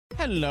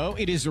Hello,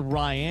 it is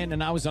Ryan,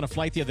 and I was on a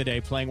flight the other day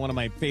playing one of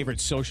my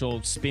favorite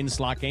social spin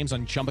slot games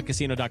on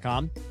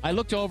ChumbaCasino.com. I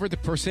looked over at the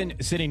person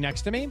sitting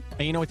next to me, and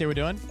you know what they were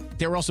doing?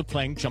 They were also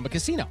playing Chumba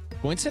Casino.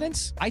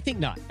 Coincidence? I think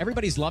not.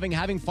 Everybody's loving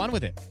having fun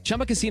with it.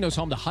 Chumba Casino is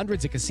home to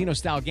hundreds of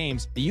casino-style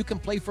games that you can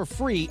play for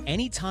free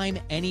anytime,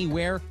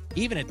 anywhere,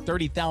 even at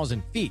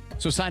 30,000 feet.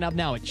 So sign up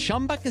now at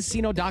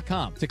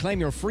ChumbaCasino.com to claim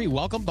your free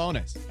welcome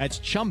bonus. That's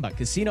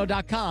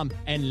ChumbaCasino.com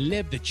and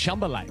live the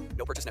Chumba life.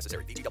 No purchase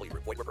necessary. VGW.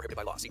 Void where prohibited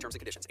by law. See terms and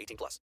conditions.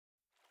 18+.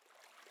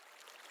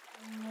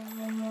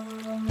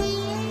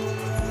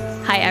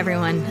 Hi,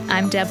 everyone.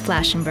 I'm Deb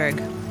Flashenberg.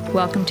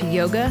 Welcome to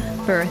Yoga,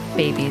 Birth,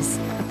 Babies,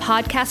 a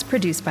podcast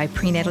produced by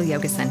Prenatal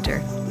Yoga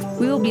Center.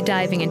 We will be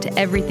diving into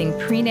everything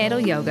prenatal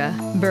yoga,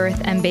 birth,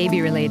 and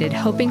baby related,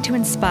 hoping to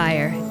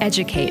inspire,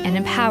 educate, and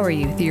empower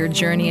you through your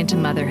journey into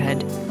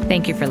motherhood.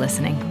 Thank you for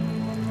listening.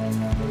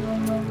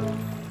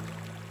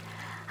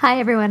 Hi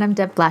everyone, I'm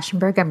Deb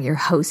Flashenberg. I'm your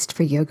host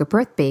for Yoga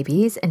Birth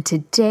Babies, and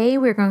today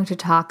we're going to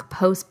talk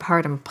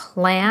postpartum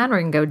plan.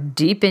 We're going to go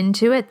deep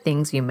into it,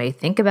 things you may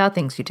think about,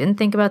 things you didn't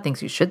think about,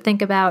 things you should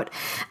think about,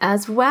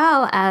 as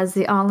well as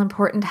the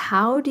all-important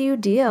how do you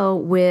deal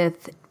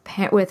with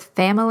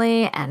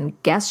family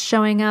and guests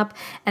showing up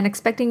and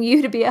expecting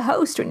you to be a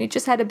host when you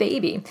just had a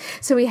baby.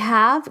 So we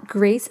have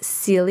Grace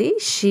Seeley.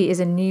 She is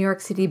a New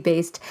York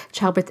City-based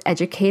childbirth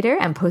educator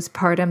and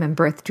postpartum and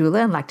birth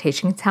doula and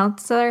lactation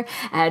counselor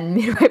and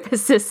midwife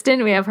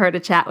assistant we have her to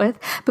chat with.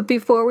 But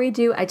before we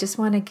do, I just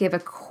want to give a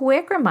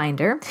quick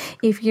reminder.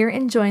 If you're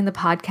enjoying the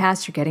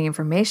podcast, you're getting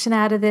information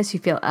out of this, you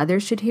feel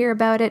others should hear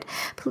about it,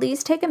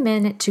 please take a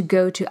minute to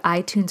go to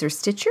iTunes or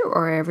Stitcher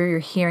or wherever you're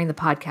hearing the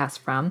podcast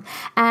from,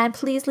 and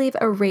please leave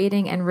a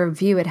rating and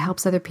review. It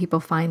helps other people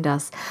find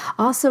us.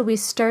 Also, we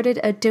started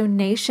a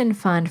donation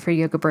fund for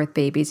Yoga Birth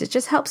Babies. It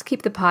just helps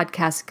keep the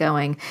podcast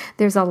going.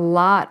 There's a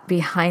lot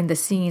behind the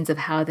scenes of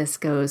how this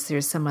goes.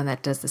 There's someone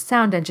that does the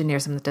sound engineer,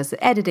 someone that does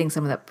the editing,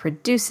 someone that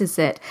produces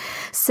it.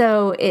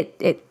 So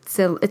it's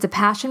a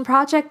passion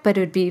project, but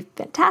it would be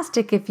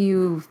fantastic if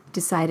you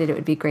decided it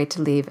would be great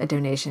to leave a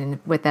donation.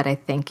 With that, I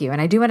thank you.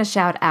 And I do want to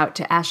shout out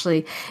to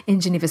Ashley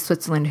in Geneva,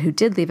 Switzerland, who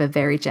did leave a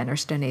very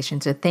generous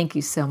donation. So thank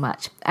you so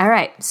much. All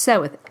right.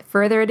 So with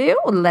further ado,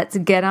 let's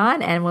get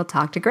on and we'll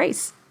talk to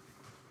Grace.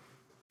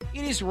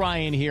 It is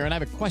Ryan here, and I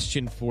have a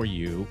question for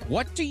you.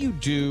 What do you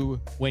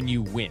do when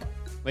you win?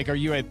 Like, are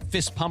you a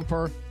fist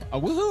pumper, a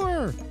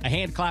woohooer, a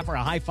hand clapper,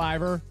 a high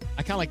fiver?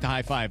 I kind of like the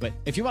high five, but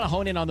if you want to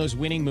hone in on those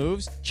winning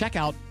moves, check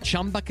out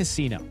Chumba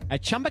Casino.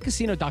 At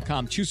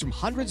ChumbaCasino.com, choose from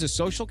hundreds of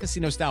social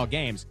casino-style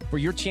games for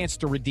your chance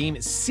to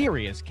redeem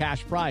serious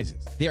cash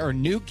prizes. There are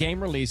new game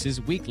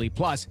releases weekly,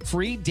 plus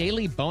free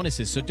daily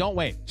bonuses. So don't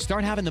wait.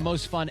 Start having the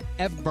most fun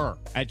ever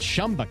at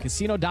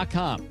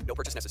ChumbaCasino.com. No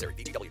purchase necessary.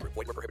 VGW. Void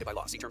where prohibited by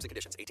law. See terms and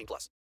conditions.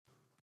 18+.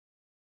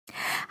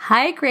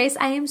 Hi, Grace.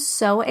 I am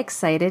so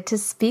excited to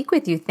speak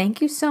with you.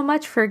 Thank you so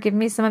much for giving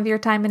me some of your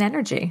time and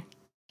energy.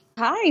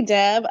 Hi,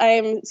 Deb.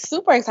 I'm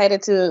super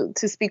excited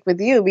to speak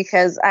with you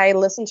because I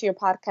listen to your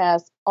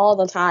podcast all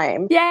the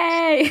time.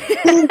 Yay!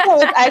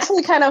 So it's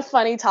actually kind of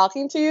funny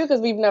talking to you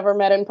because we've never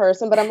met in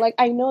person, but I'm like,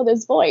 I know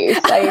this voice.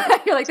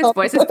 You're like, this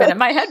voice has been in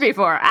my head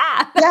before.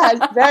 Yeah,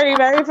 it's very,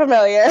 very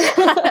familiar.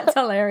 That's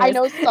hilarious. I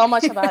know so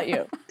much about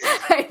you.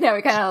 I know,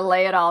 we kind of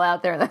lay it all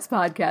out there in this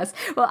podcast.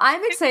 Well,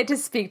 I'm excited to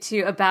speak to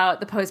you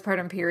about the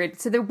postpartum period.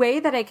 So the way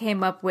that I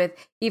came up with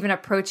even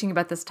approaching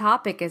about this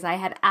topic is I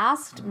had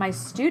asked my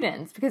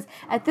students, because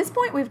at this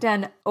point we've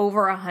done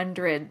over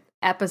 100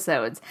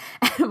 episodes.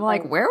 And I'm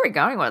like, where are we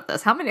going with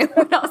this?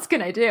 What else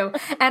can I do?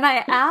 And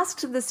I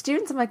asked the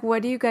students, I'm like,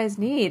 what do you guys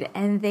need?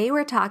 And they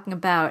were talking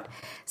about,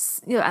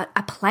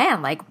 a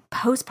plan, like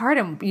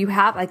postpartum. You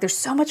have there's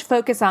so much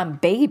focus on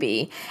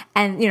baby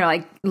and,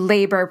 like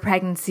labor,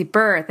 pregnancy,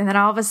 birth. And then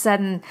all of a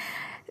sudden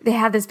they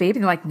have this baby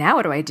and they're like, now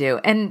what do I do?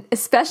 And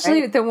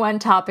especially the one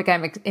topic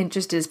I'm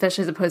interested,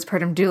 especially as a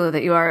postpartum doula,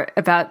 that you are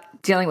about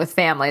dealing with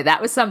family.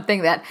 That was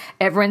something that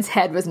everyone's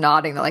head was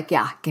nodding. They're like,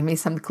 yeah, give me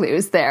some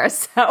clues there.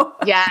 So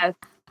yes.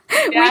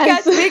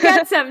 We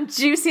got some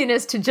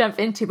juiciness to jump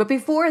into. But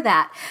before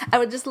that, I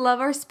would just love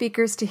our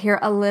speakers to hear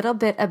a little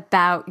bit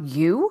about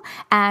you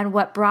and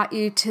what brought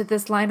you to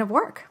this line of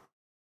work.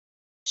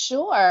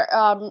 Sure.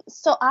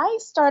 So I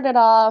started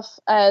off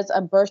as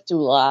a birth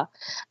doula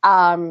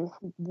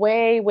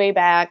way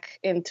back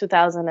in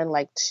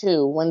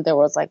 2002 when there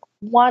was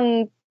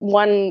one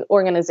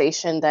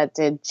organization that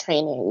did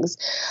trainings.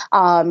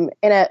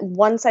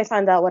 Once I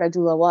found out what a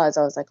doula was,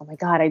 I was like, oh my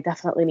God, I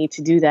definitely need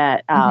to do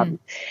that.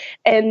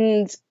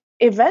 And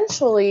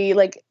eventually,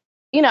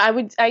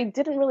 I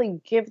didn't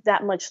really give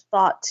that much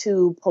thought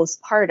to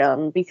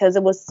postpartum because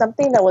it was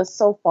something that was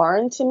so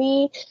foreign to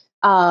me.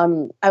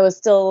 I was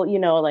still,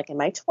 in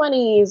my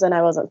 20s and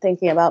I wasn't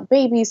thinking about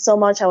babies so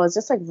much. I was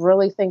just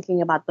really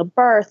thinking about the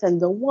birth and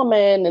the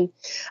woman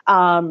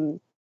and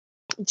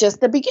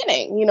just the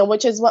beginning,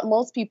 which is what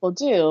most people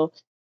do.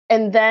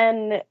 And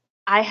then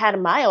I had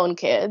my own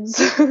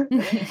kids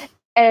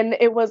and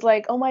it was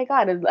like, oh my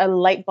God, a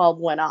light bulb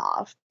went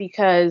off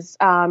because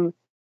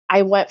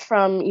I went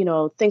from,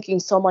 thinking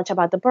so much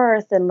about the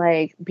birth and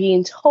like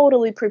being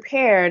totally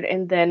prepared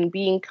and then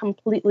being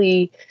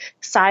completely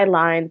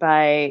sidelined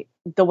by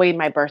the way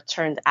my birth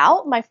turned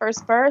out, my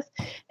first birth,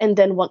 and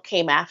then what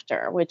came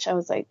after, which I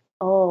was like,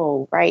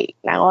 oh, right.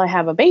 Now I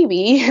have a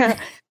baby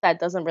that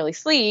doesn't really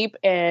sleep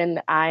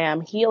and I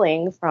am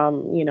healing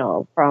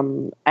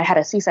from I had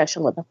a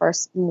C-section with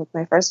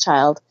my first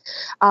child.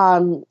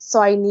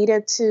 So I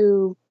needed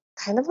to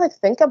kind of like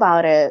think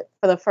about it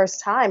for the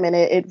first time. And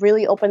it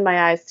really opened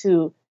my eyes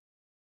to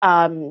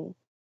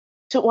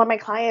what my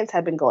clients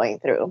had been going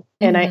through.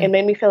 And it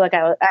made me feel like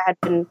I had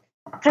been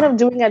kind of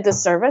doing a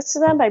disservice to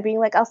them by being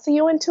like, I'll see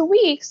you in 2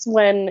 weeks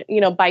when,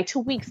 by 2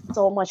 weeks,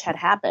 so much had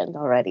happened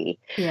already.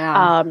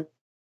 Yeah.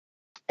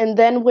 And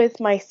then with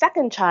my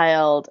second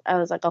child, I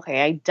was like,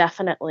 okay, I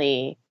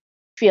definitely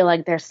feel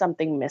like there's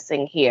something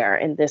missing here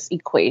in this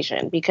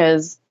equation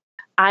because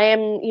I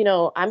am,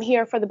 I'm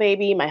here for the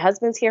baby. My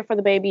husband's here for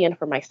the baby and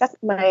for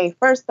my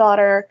first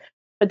daughter,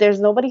 but there's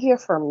nobody here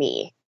for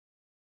me.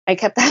 I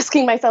kept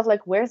asking myself,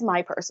 like, where's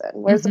my person?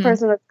 Where's the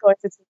person that's going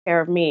to take care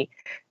of me?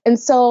 And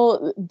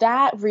so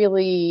that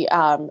really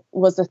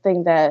was the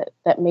thing that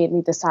made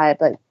me decide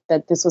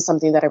that this was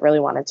something that I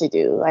really wanted to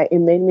do. It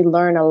made me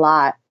learn a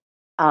lot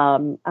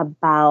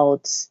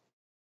about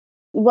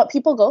what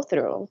people go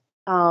through.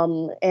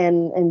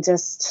 And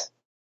just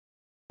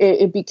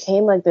it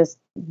became like this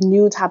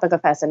new topic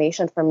of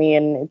fascination for me.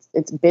 And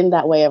it's been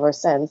that way ever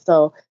since.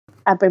 So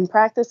I've been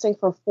practicing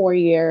for 4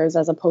 years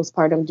as a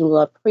postpartum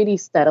doula pretty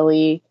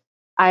steadily.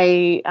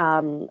 I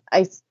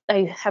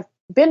have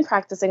been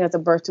practicing as a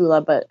birth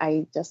doula, but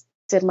I just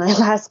did my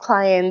last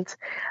client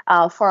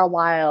for a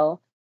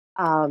while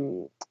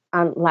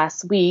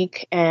last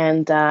week,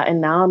 and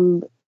now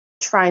I'm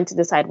trying to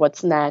decide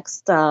what's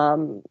next.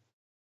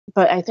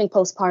 But I think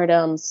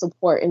postpartum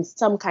support in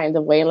some kind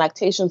of way,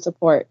 lactation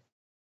support,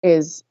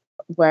 is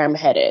where I'm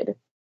headed.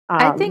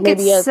 I think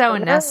it's so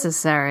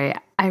necessary.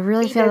 I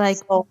really feel like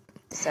so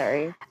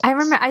necessary. I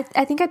remember, I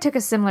think I took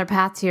a similar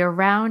path to you.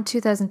 Around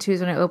 2002 is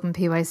when I opened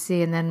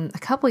PYC, and then a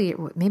couple years,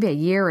 maybe a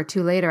year or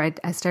two later, I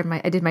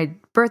did my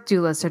birth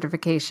doula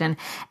certification.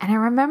 And I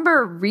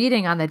remember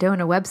reading on the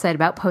DONA website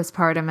about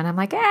postpartum, and I'm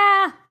like,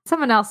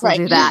 someone else will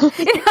do that.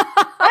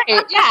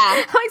 Right,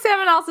 yeah. Like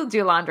someone else will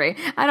do laundry.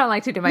 I don't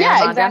like to do my own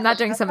laundry. Exactly. I'm not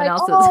doing someone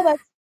else's. Oh,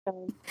 that's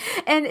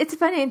and it's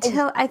funny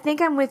I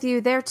think I'm with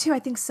you there too. I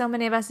think so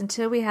many of us,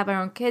 until we have our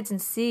own kids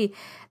and see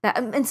that,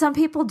 and some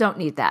people don't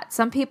need that.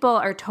 Some people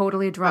are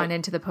totally drawn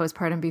into the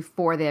postpartum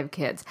before they have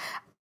kids.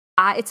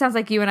 It sounds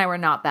like you and I were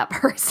not that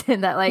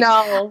person that like,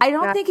 no, I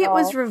don't think it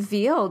was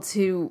revealed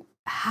to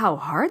how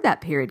hard that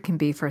period can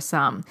be for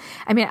some.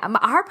 I mean,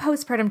 our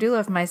postpartum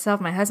doula for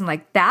myself, my husband,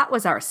 like that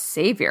was our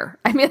savior.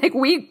 I mean, like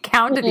we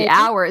counted the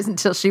hours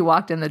until she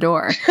walked in the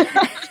door.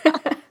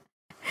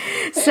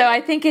 So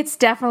I think it's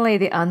definitely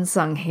the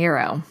unsung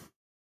hero.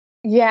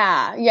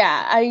 Yeah.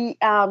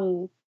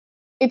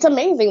 It's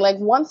amazing. Like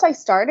once I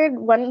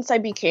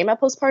became a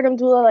postpartum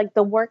doula, like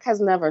the work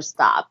has never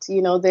stopped.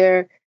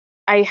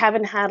 I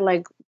haven't had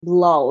like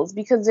lulls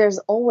because there's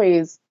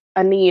always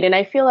a need. And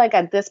I feel like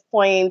at this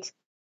point,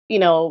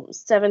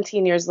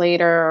 17 years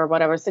later or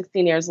whatever,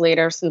 16 years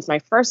later since my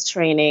first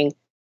training,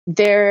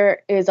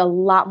 there is a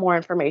lot more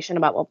information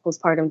about what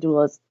postpartum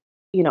doulas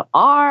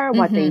are,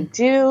 what they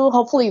do.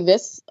 Hopefully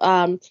this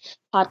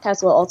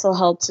podcast will also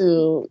help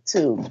to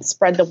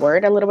spread the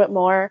word a little bit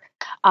more.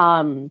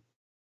 And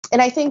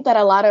I think that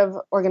a lot of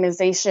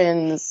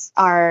organizations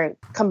are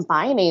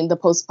combining the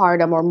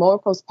postpartum or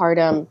more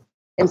postpartum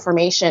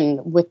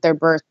information with their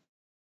birth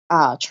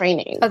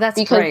training. Oh,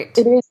 that's great.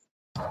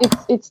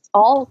 It's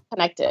all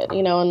connected,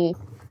 and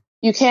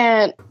you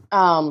can't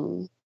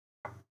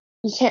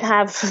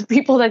have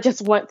people that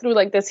just went through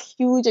like this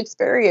huge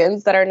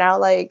experience that are now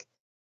like,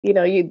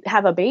 you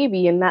have a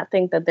baby and not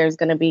think that there's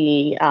going to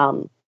be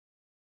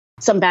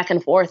some back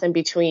and forth in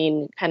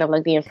between kind of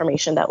like the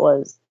information that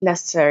was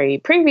necessary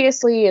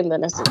previously and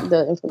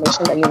the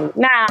information that you need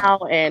now.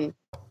 And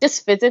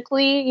just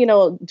physically,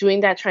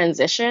 doing that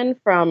transition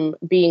from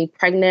being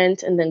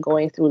pregnant and then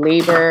going through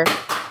labor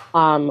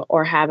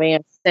or having a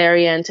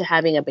cesarean to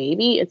having a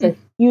baby, it's a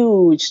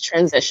huge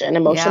transition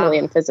emotionally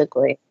and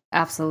physically.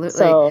 Absolutely.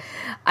 So,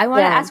 I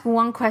want to ask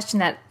one question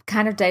that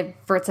kind of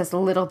diverts us a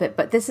little bit,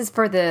 but this is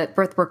for the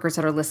birth workers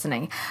that are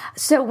listening.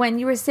 So when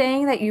you were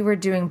saying that you were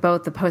doing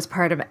both the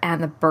postpartum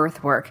and the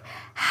birth work,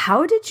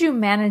 how did you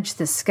manage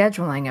the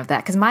scheduling of that?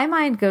 Because my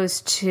mind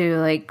goes to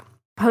like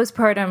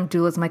postpartum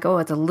doulas, I'm like, oh,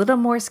 it's a little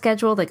more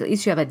scheduled. Like at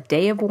least you have a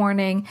day of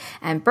warning.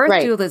 And birth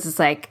doulas is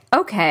like,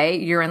 okay,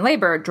 you're in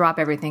labor, drop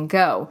everything,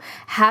 go.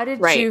 How did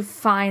you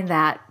find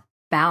that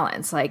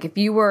balance? Like if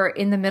you were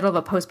in the middle of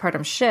a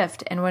postpartum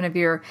shift and did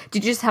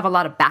you just have a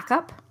lot of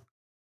backup?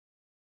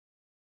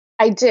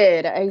 I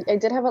did. I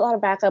did have a lot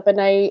of backup,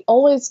 and I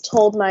always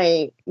told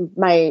my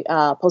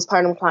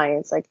postpartum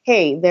clients, like,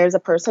 hey, there's a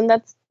person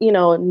that's,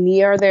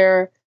 near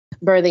their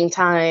birthing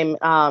time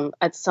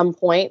at some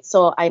point.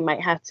 So I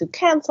might have to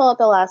cancel at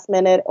the last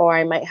minute, or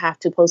I might have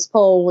to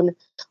postpone,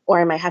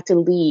 or I might have to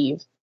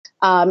leave.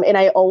 And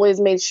I always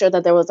made sure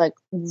that there was like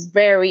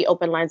very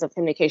open lines of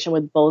communication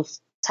with both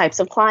types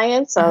of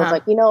clients. So I was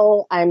like,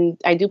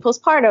 I do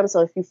postpartum.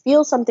 So if you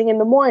feel something in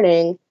the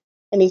morning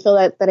and you feel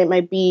that it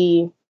might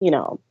be,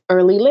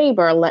 early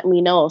labor, let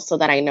me know so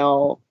that I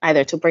know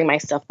either to bring my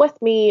stuff with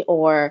me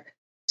or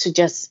to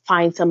just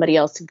find somebody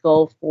else to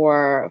go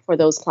for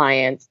those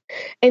clients.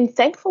 And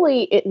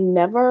thankfully, it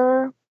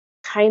never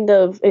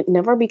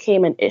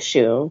became an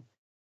issue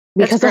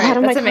because a lot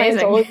of my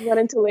clients always went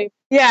into labor.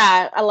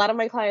 Yeah, a lot of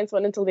my clients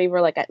went into labor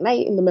like at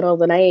night, in the middle of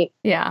the night.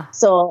 Yeah.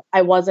 So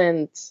I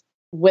wasn't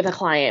with a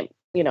client,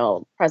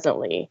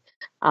 presently.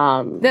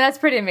 That's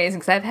pretty amazing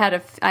because I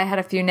had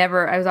a few,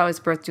 I was always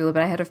birth doula,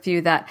 but I had a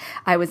few that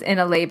I was in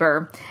a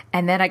labor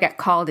and then I got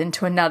called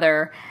into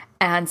another.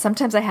 And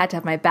sometimes I had to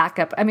have my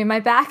backup. I mean, my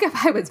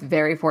backup, I was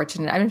very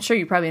fortunate. I'm sure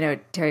you probably know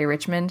Terry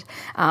Richmond.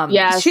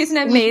 Yes. She's an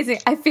amazing,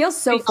 I feel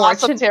so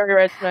fortunate. Awesome Terry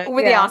Richmond.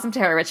 With the awesome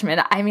Terry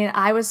Richmond. I mean,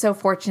 I was so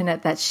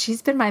fortunate that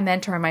she's been my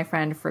mentor and my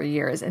friend for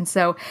years. And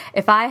so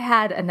if I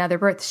had another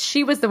birth,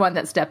 she was the one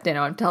that stepped in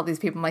and tell these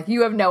people, I'm like,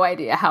 you have no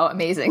idea how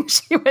amazing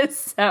she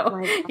was.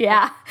 So,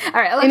 yeah. All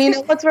right. And you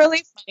know what's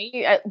really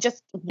funny?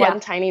 Just one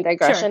tiny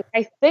digression. Sure.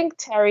 I think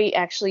Terry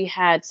actually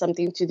had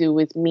something to do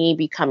with me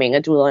becoming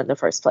a doula in the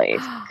first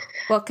place.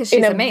 Well, because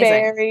she's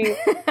amazing.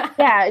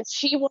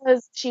 She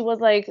was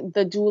like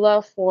the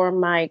doula for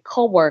my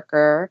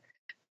coworker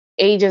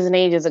ages and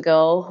ages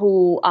ago,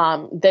 who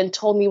then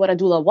told me what a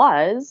doula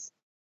was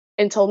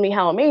and told me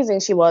how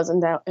amazing she was,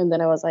 and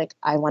then I was like,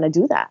 I want to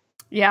do that.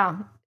 Yeah,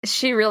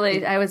 she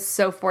really. I was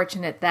so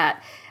fortunate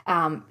that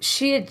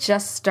she had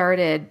just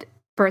started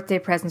Birthday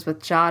Presents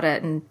with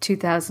Jada in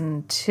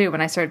 2002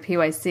 when I started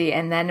PYC.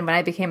 And then when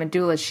I became a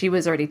doula, she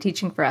was already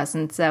teaching for us.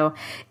 And so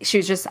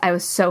I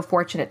was so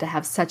fortunate to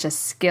have such a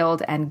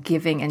skilled and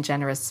giving and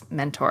generous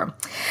mentor.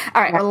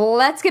 All right, well,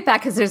 let's get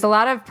back because there's a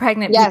lot of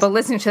pregnant people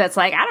listening to that's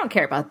like, I don't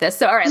care about this.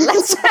 So, all right,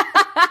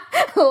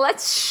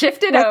 let's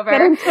shift it over.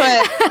 Get into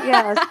it.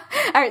 Yes.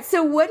 All right.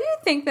 So what do you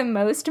think the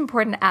most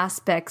important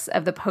aspects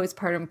of the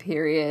postpartum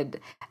period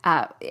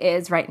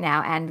is right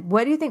now? And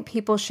what do you think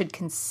people should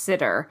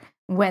consider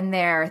when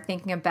they're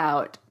thinking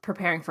about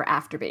preparing for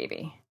after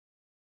baby?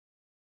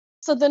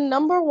 So the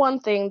number one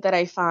thing that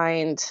I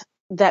find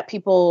that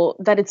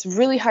it's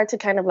really hard to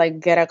kind of like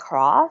get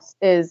across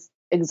is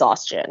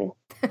exhaustion.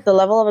 The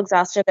level of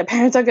exhaustion that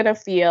parents are going to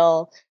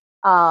feel,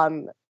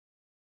 from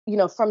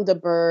the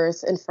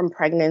birth and from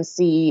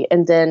pregnancy,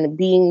 and then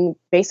being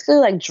basically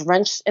like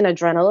drenched in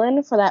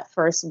adrenaline for that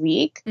first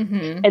week,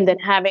 and then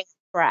having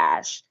a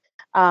crash.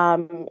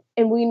 And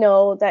we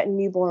know that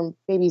newborn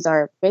babies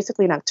are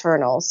basically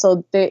nocturnal.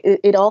 So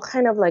it all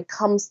kind of like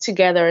comes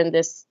together in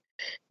this,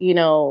 I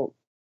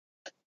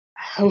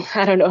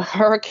don't know,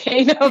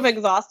 hurricane of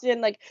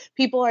exhaustion. Like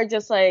people are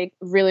just like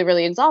really,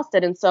 really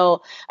exhausted. And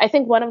so I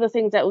think one of the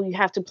things that we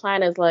have to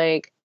plan is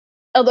like,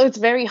 although it's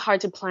very hard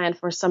to plan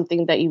for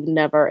something that you've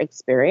never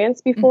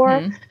experienced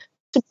before,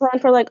 to plan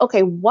for like,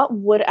 okay, what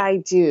would I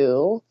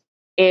do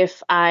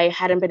if I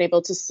hadn't been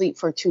able to sleep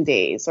for 2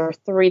 days or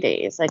 3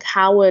 days? Like,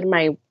 how would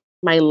my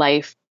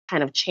life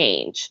kind of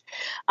change?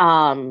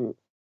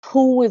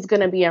 Who is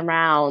going to be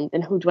around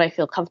and who do I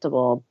feel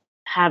comfortable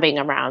having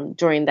around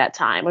during that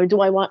time? Or do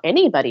I want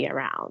anybody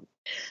around?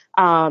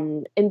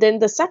 And then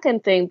the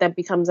second thing that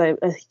becomes a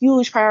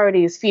huge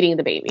priority is feeding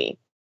the baby.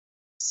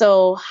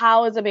 So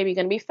how is the baby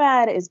going to be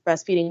fed? Is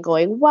breastfeeding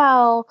going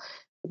well?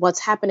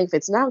 What's happening if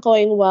it's not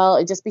going well?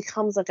 It just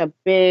becomes like a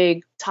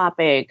big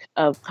topic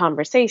of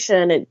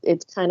conversation.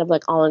 It's kind of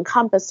like all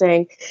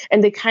encompassing,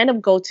 and they kind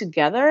of go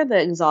together,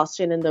 the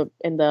exhaustion and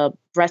the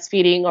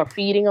breastfeeding or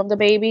feeding of the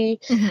baby.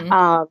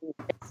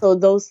 So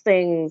those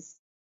things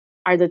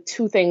are the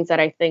two things that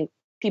I think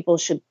people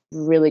should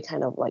really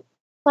kind of like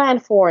plan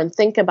for and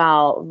think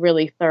about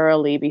really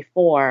thoroughly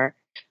before.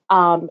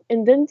 And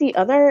then the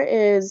other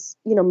is,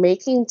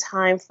 making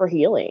time for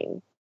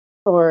healing,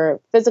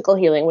 for physical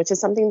healing, which is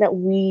something that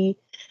we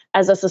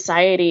as a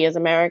society, as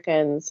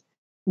Americans,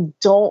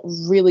 don't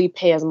really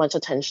pay as much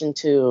attention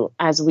to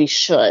as we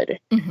should.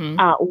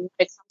 When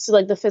it comes to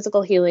like the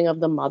physical healing of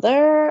the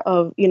mother,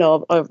 of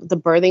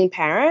the birthing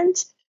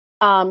parent,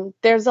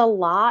 there's a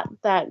lot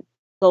that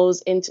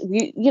goes into,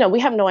 we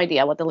have no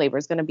idea what the labor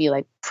is going to be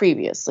like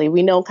previously.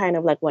 We know kind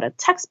of like what a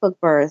textbook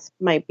birth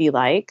might be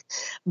like,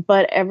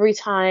 but every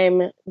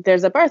time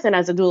there's a birth, and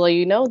as a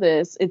doula,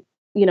 this,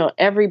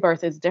 every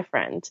birth is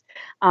different.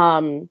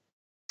 And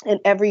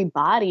every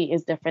body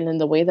is different in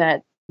the way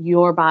that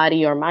your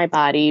body or my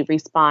body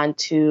respond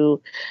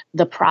to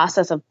the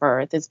process of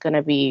birth is going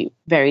to be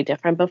very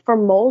different. But for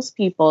most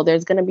people,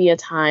 there's going to be a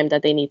time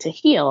that they need to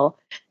heal.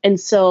 And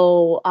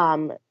so,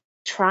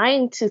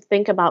 trying to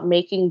think about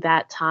making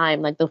that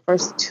time, like the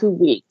first 2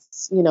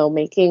 weeks,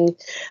 making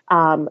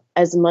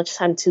as much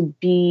time to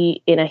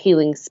be in a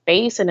healing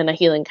space and in a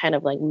healing kind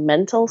of like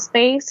mental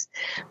space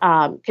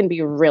can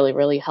be really,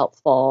 really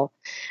helpful.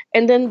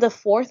 And then the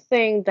fourth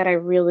thing that I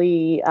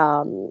really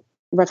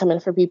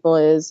recommend for people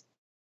is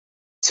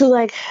to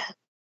like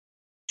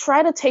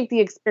try to take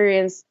the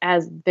experience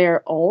as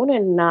their own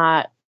and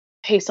not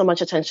pay so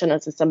much attention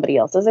to somebody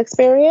else's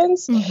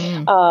experience.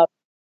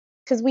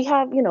 Because we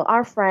have,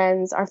 our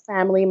friends, our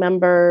family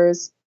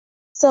members,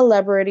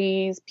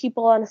 celebrities,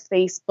 people on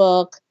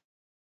Facebook,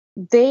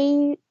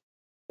 they,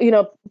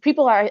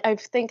 people I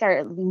think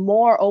are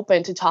more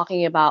open to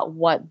talking about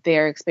what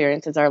their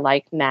experiences are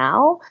like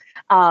now.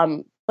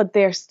 But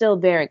they're still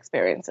their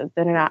experiences.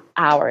 They're not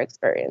our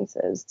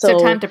experiences. So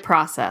time to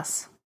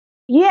process.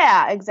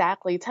 Yeah,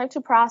 exactly. Time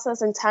to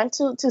process and time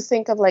to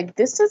think of like,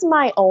 this is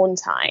my own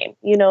time,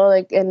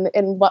 like, and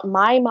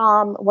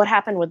what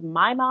happened with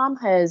my mom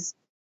has,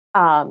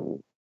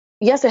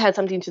 yes, it had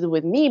something to do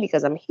with me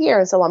because I'm here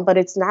and so on, but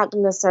it's not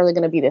necessarily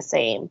going to be the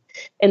same.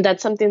 And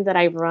that's something that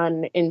I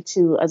run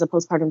into as a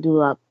postpartum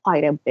doula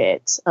quite a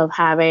bit, of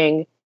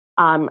having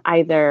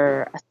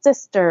either a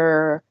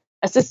sister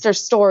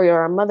story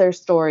or a mother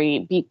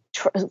story be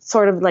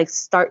sort of like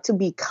start to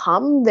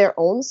become their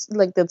own,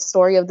 like the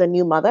story of the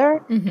new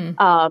mother,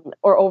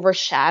 or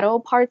overshadow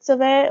parts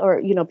of it,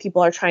 or,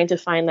 people are trying to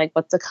find like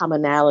what's the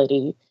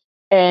commonality.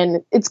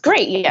 And it's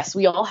great. Yes,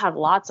 we all have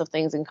lots of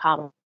things in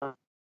common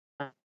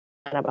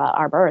about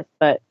our birth,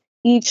 but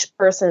each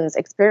person's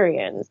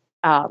experience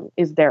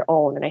is their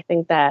own. And I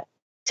think that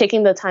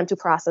taking the time to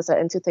process it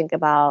and to think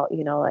about,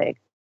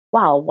 like,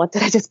 wow, what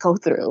did I just go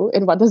through?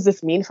 And what does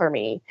this mean for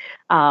me?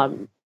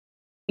 Can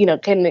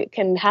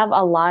have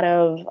a lot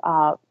of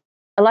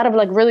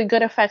like really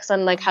good effects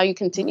on like how you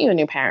continue in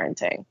your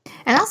parenting.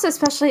 And also,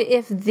 especially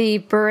if the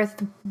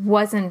birth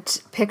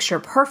wasn't picture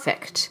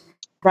perfect.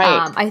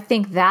 Right. I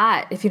think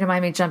that, if you don't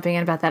mind me jumping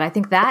in about that, I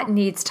think that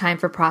needs time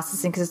for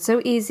processing, because it's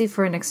so easy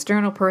for an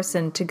external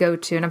person to go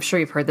to, and I'm sure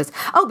you've heard this,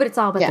 but it's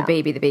all about the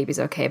baby. The baby's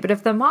okay. But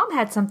if the mom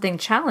had something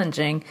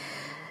challenging,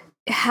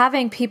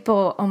 having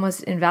people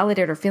almost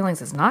invalidate her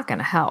feelings is not going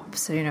to help.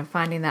 So,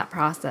 finding that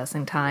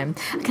processing time.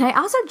 Can I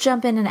also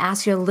jump in and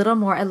ask you a little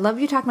more? I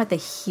love you talking about the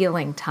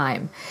healing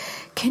time.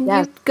 Can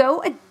you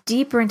go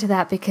deeper into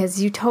that?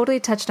 Because you totally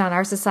touched on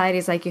our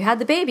society's like, you had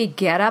the baby,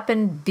 get up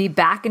and be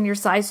back in your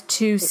size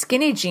 2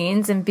 skinny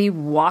jeans and be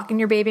walking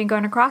your baby and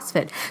going to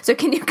CrossFit. So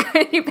can you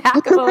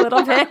back up a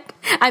little bit?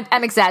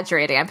 I'm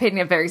exaggerating. I'm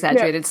painting a very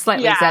exaggerated,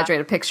 slightly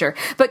exaggerated picture.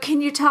 But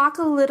can you talk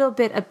a little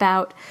bit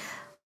about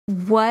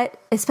what,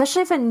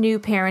 especially if a new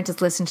parent is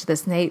listening to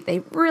this and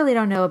they really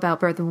don't know about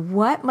birth,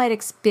 what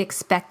might be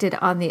expected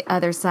on the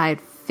other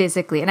side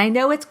physically? And I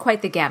know it's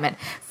quite the gamut,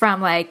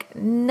 from like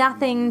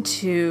nothing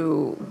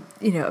to,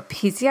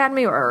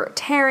 episiotomy or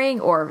tearing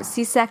or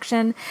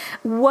C-section.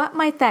 What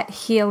might that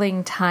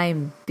healing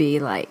time be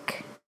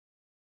like?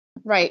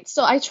 Right.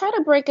 So I try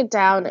to break it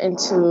down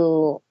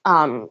into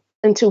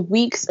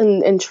weeks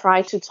and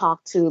try to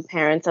talk to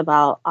parents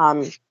about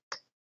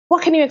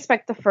what can you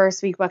expect the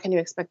first week, what can you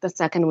expect the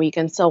second week,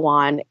 and so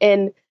on.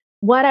 And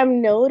what I'm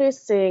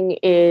noticing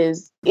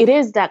is it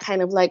is that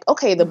kind of like,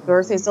 okay, the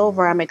birth is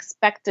over. I'm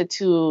expected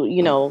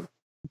to,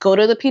 go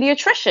to the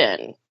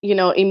pediatrician,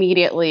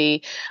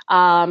 immediately,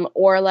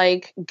 or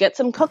like get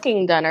some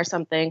cooking done or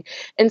something.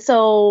 And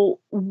so,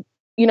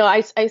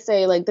 I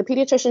say like the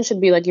pediatrician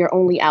should be like your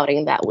only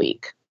outing that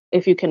week,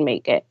 if you can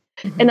make it.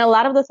 And a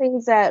lot of the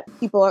things that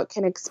people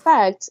can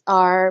expect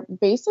are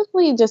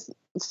basically just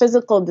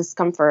physical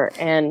discomfort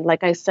and,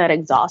 like I said,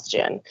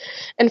 exhaustion.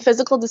 And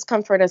physical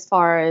discomfort as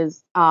far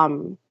as,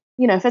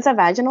 if it's a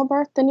vaginal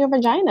birth, then your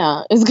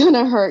vagina is going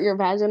to hurt. Your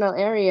vaginal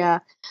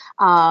area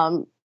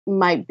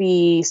might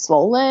be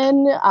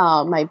swollen,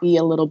 might be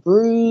a little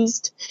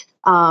bruised.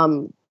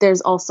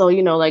 There's also,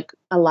 like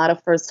a lot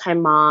of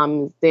first-time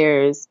moms,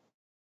 there's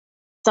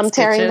some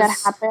tearing that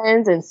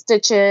happens and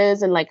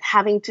stitches and like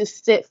having to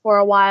sit for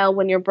a while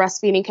when you're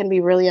breastfeeding can be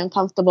really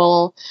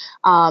uncomfortable.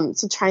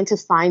 So trying to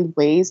find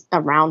ways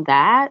around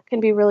that can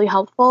be really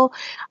helpful.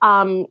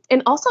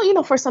 And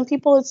also, for some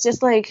people, it's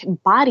just like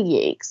body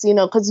aches,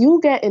 because you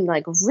get in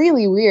like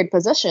really weird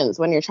positions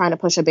when you're trying to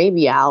push a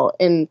baby out.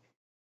 And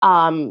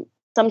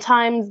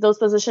sometimes those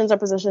positions are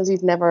positions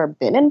you've never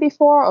been in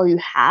before, or you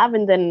have,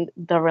 and then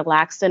the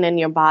relaxin in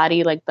your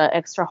body, like the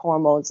extra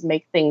hormones,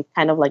 make things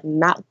kind of like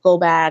not go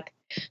back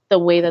the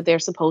way that they're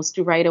supposed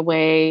to right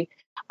away.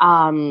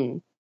 Or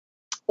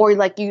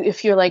like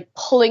if you're like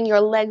pulling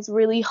your legs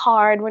really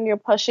hard when you're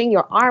pushing,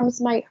 your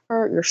arms might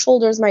hurt, your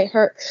shoulders might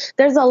hurt.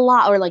 There's a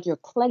lot, or like you're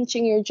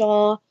clenching your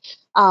jaw.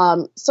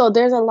 So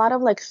there's a lot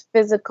of like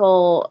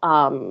physical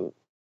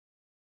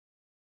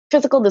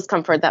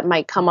discomfort that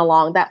might come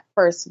along that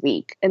first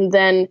week. And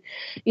then,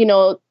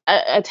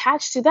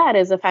 attached to that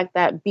is the fact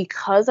that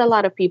because a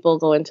lot of people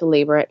go into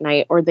labor at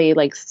night, or they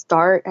like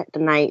start at the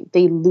night,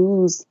 they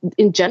lose,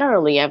 and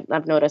generally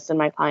I've noticed in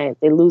my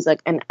clients, they lose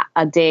like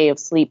a day of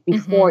sleep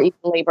before even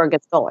labor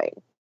gets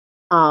going.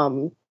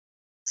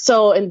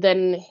 So, and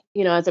then,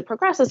 as it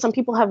progresses, some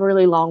people have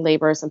really long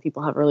labors, some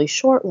people have really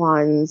short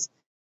ones.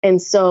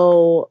 And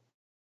so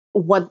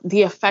what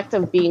the effect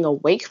of being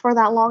awake for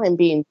that long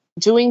and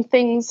doing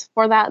things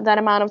for that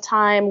amount of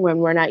time when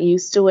we're not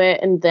used to it,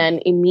 and then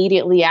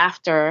immediately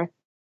after,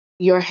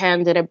 you're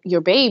handed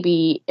your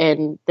baby,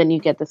 and then you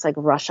get this like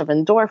rush of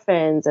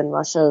endorphins and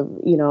rush of,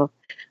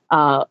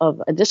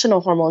 of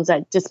additional hormones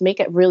that just make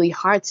it really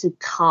hard to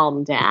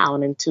calm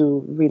down and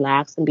to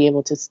relax and be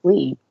able to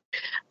sleep.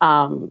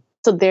 So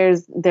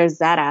there's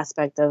that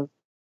aspect of,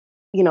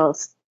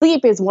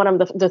 sleep is one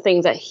of the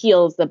things that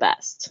heals the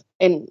best.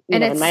 And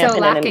it's in my so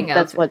opinion, lacking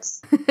that's of.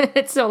 what's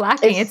It's so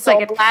lacking. It's so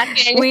like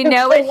lacking. we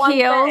know The it one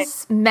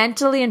heals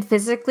mentally and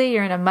physically.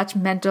 You're in a much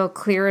mental,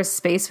 clearer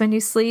space when you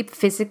sleep.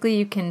 Physically,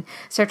 you can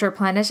start to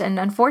replenish, and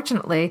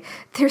unfortunately,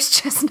 there's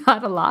just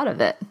not a lot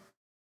of it.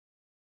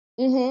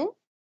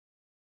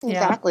 Mm-hmm.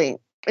 Exactly.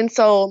 And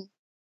so,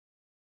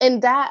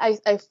 and that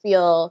I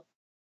feel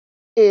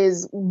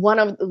was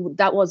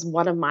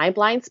one of my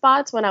blind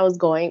spots when I was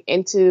going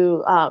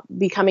into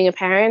becoming a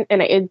parent.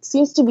 And it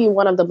seems to be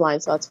one of the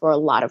blind spots for a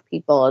lot of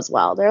people as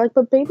well. They're like,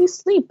 but babies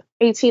sleep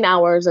 18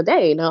 hours a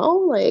day,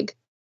 no? Like,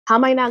 how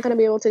am I not going to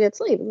be able to get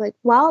sleep? I'm like,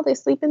 well, they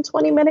sleep in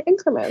 20-minute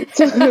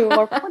increments or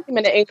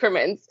 40-minute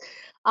increments.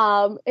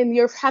 And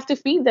you have to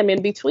feed them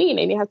in between,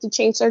 and you have to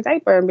change their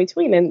diaper in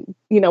between. And,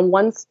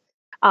 once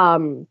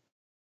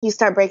you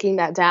start breaking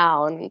that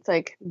down, it's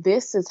like,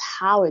 this is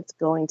how it's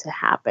going to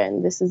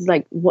happen. This is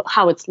like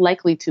how it's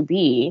likely to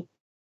be.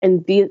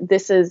 And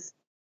this is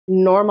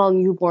normal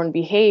newborn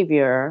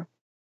behavior.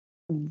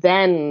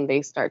 Then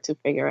they start to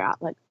figure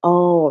out like,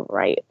 oh,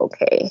 right,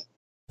 okay.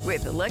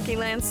 With the Lucky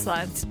Land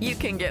Slots, you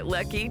can get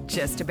lucky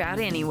just about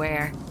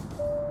anywhere.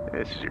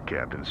 This is your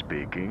captain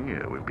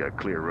speaking. We've got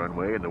clear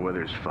runway and the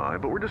weather's fine,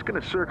 but we're just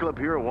going to circle up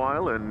here a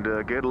while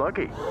and get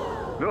lucky.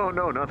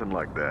 No, nothing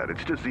like that.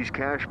 It's just these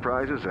cash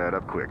prizes add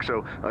up quick.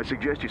 So I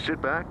suggest you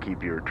sit back,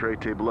 keep your tray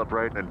table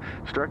upright, and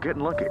start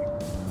getting lucky.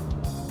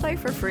 Play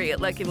for free at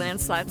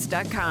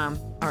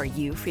LuckyLandSlots.com. Are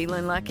you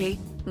feeling lucky?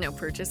 No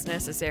purchase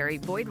necessary.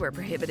 Void where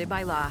prohibited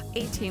by law.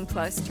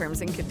 18+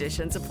 terms and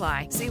conditions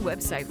apply. See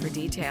website for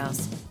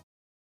details.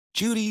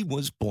 Judy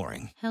was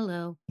boring.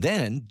 Hello.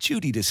 Then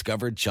Judy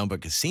discovered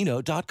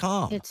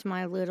ChumbaCasino.com. It's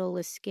my little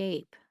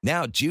escape.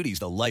 Now Judy's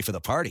the life of the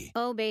party.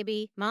 Oh,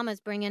 baby,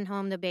 mama's bringing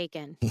home the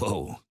bacon.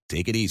 Whoa,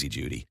 take it easy,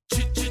 Judy.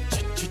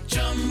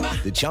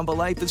 The Chumba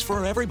life is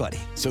for everybody.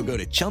 So go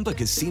to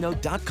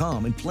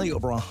ChumbaCasino.com and play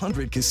over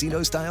 100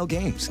 casino-style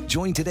games.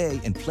 Join today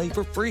and play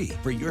for free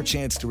for your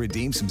chance to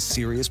redeem some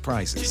serious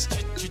prizes.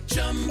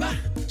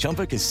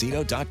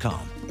 ChumbaCasino.com.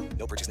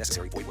 No purchase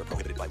necessary. Void where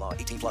prohibited by law.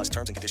 18+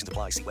 terms and conditions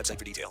apply. See website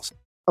for details.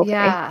 Okay.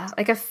 Yeah,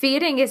 like a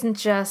feeding isn't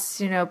just,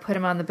 put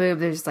him on the boob.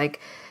 There's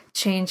like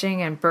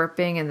changing and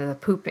burping and the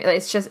pooping.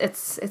 It's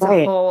Right.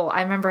 a whole,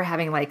 I remember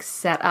having like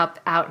set up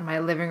out in my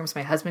living room so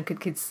my husband could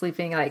keep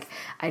sleeping. Like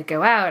I'd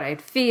go out,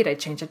 I'd feed, I'd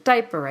change a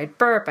diaper, I'd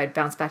burp, I'd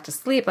bounce back to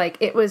sleep. Like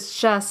it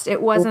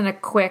wasn't a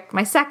quick,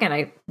 my second,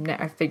 I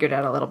figured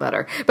out a little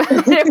better, but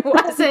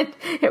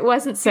it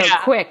wasn't so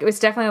quick. It was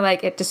definitely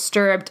like it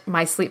disturbed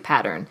my sleep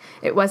pattern.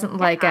 It wasn't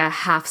like a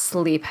half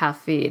sleep,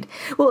 half feed.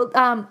 Well,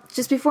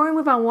 just before we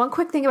move on, one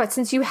quick thing about,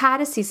 since you had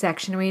a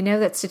C-section, we know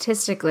that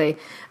statistically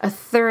a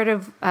third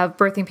of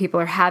birthing people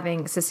are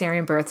having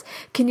cesarean births.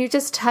 Can you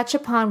just touch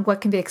upon what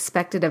can be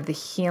expected of the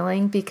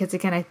healing? Because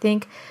again, I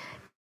think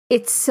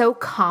it's so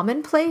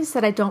commonplace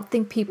that I don't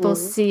think people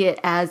see it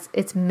as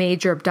it's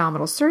major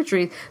abdominal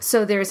surgery.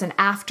 So there's an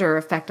after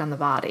effect on the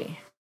body.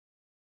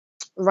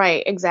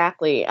 Right,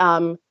 exactly.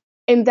 And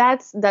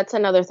that's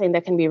another thing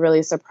that can be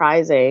really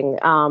surprising,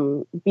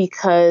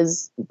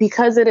 because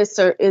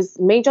it is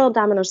major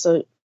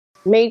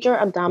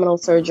abdominal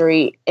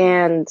surgery,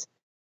 and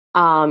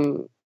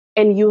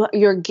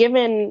you're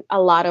given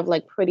a lot of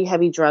like pretty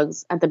heavy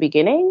drugs at the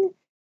beginning.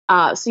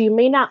 So you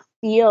may not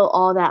feel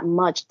all that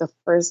much the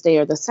first day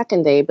or the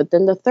second day, but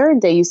then the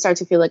third day you start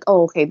to feel like,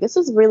 oh, okay, this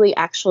is really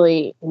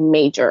actually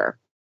major.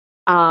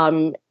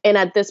 And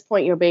at this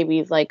point, your baby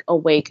is like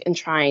awake and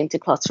trying to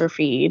cluster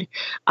feed.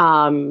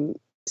 So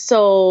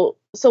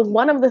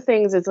one of the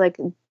things is like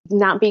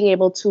not being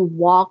able to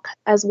walk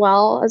as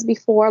well as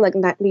before, like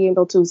not being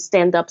able to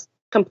stand up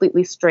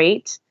completely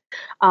straight.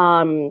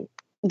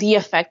 The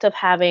effect of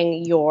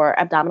having your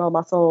abdominal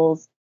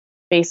muscles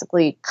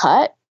basically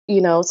cut,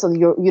 so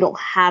you don't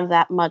have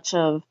that much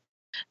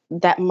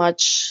that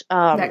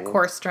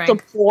core strength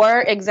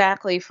support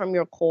exactly from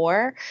your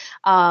core.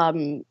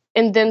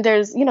 And then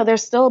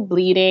there's still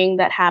bleeding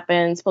that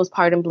happens,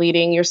 postpartum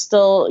bleeding. Your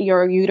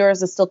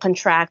uterus is still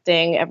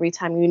contracting every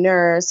time you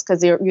nurse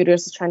because your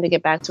uterus is trying to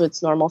get back to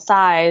its normal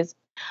size.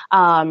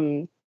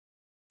 And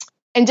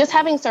just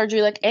having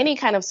surgery, like any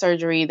kind of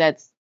surgery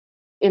that's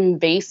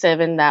invasive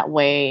in that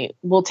way,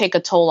 will take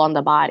a toll on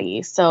the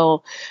body.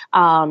 So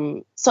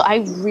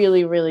I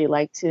really, really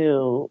like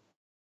to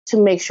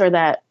make sure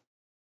that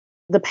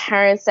the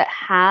parents that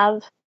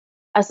have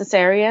a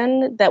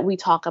cesarean, that we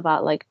talk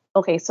about like,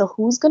 okay, so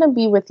who's going to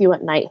be with you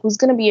at night? Who's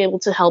going to be able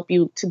to help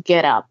you to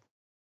get up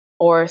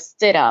or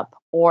sit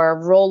up or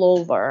roll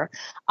over?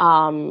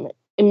 And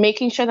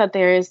making sure that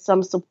there is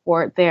some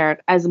support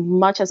there as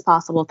much as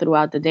possible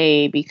throughout the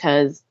day,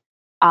 because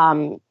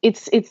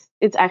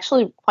it's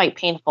actually quite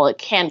painful. It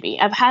can be.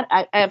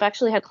 I've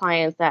actually had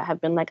clients that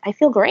have been like, I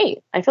feel great.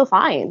 I feel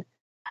fine.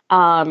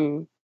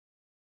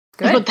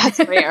 Good. But that's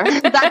rare.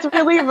 That's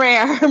really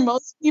rare.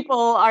 Most people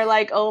are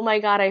like, "Oh my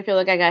God, I feel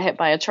like I got hit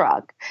by a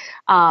truck."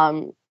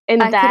 And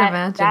I could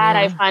imagine, that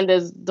I yeah. find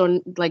is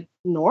like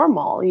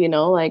normal,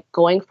 like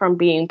going from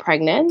being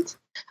pregnant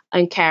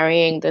and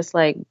carrying this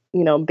like,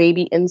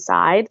 baby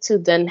inside to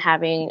then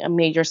having a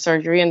major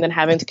surgery and then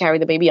having to carry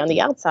the baby on the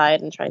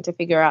outside and trying to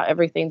figure out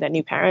everything that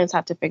new parents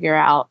have to figure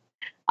out.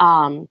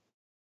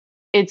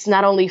 It's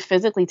not only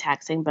physically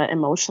taxing, but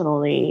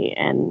emotionally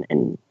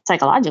and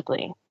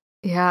psychologically.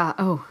 Yeah.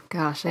 Oh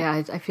gosh.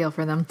 Yeah, I feel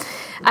for them.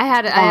 I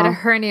had a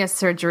hernia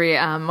surgery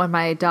when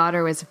my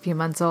daughter was a few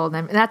months old,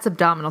 and that's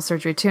abdominal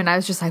surgery too. And I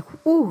was just like,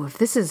 "Ooh, if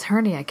this is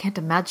hernia, I can't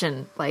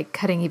imagine like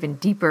cutting even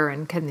deeper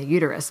and cutting the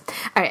uterus."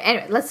 All right.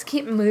 Anyway, let's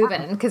keep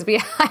moving because I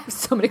have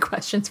so many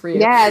questions for you.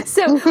 Yes.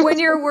 So, when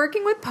you're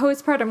working with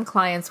postpartum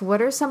clients,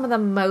 what are some of the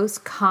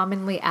most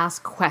commonly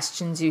asked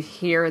questions you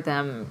hear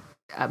them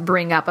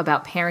bring up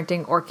about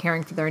parenting or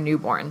caring for their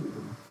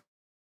newborn?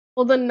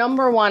 Well, the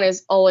number one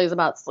is always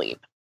about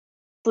sleep.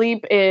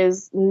 Sleep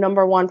is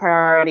number one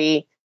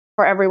priority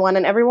for everyone.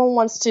 And everyone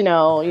wants to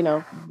know,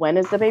 when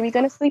is the baby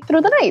going to sleep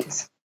through the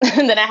night?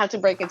 And then I have to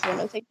break it to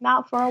them and take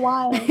nap for a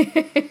while.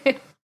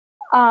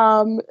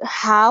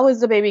 How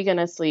is the baby going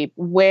to sleep?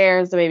 Where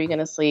is the baby going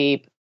to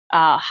sleep?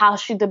 How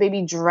should the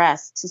baby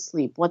dress to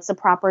sleep? What's the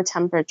proper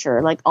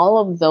temperature? Like all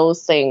of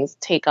those things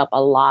take up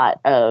a lot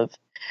of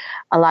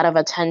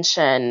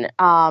attention.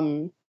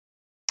 And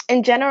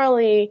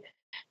generally,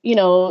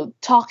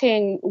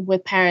 talking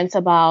with parents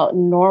about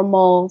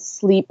normal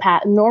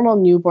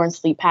newborn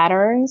sleep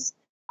patterns,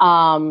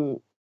 I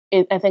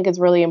think it's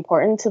really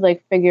important to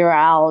like figure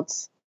out,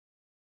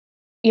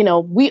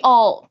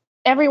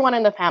 everyone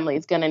in the family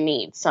is going to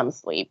need some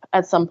sleep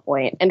at some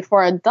point. And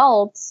for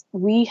adults,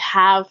 we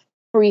have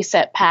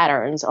preset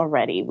patterns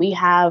already. We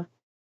have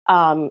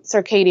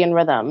circadian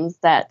rhythms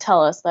that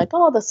tell us like,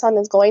 oh, the sun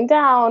is going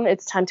down.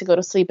 It's time to go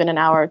to sleep in an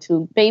hour or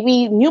two.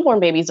 Newborn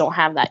babies don't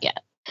have that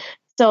yet.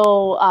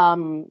 So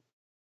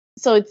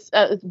it's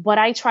what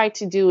I try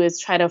to do is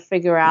try to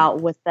figure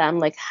out with them,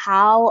 like,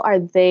 how are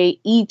they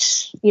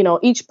each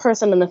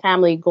person in the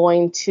family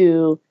going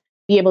to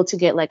be able to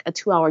get like a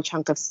 2-hour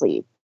chunk of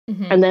sleep,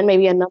 and then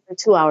maybe another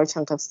 2-hour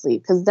chunk of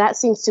sleep, because that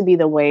seems to be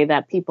the way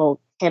that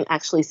people can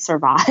actually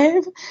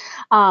survive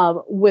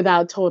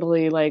without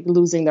totally like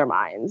losing their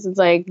minds. It's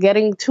like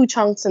getting 2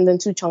 chunks and then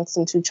 2 chunks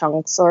and 2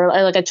 chunks, or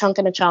like a chunk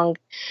and a chunk.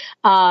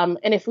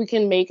 And if we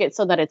can make it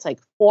so that it's like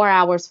 4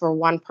 hours for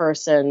one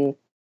person,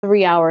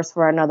 3 hours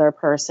for another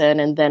person,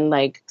 and then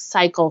like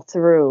cycle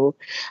through,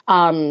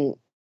 and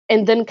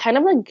then kind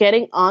of like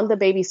getting on the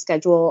baby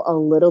schedule a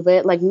little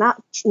bit, like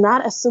not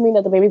assuming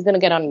that the baby's going to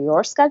get on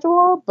your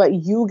schedule, but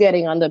you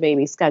getting on the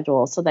baby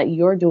schedule so that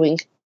you're doing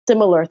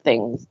similar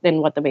things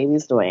than what the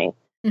baby's doing,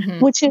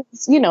 which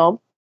is,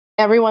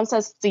 everyone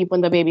says sleep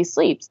when the baby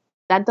sleeps.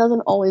 That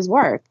doesn't always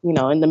work. In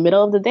the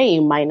middle of the day,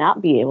 you might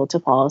not be able to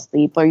fall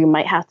asleep, or you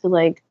might have to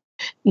like,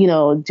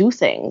 do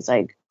things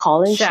like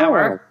call in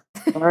Shower.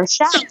 Or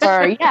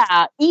shower.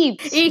 Yeah. Eat.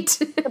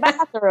 The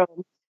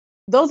bathroom.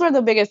 Those are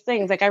the biggest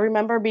things. Like I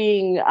remember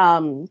being,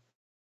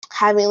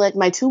 having like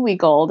my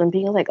 2-week-old and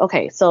being like,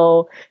 okay,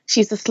 so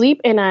she's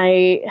asleep and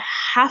I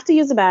have to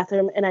use the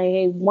bathroom and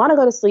I want to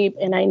go to sleep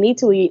and I need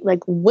to eat. Like,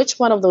 which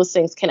one of those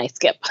things can I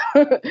skip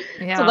so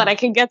that I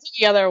can get to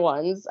the other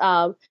ones?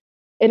 And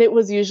it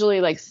was usually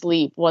like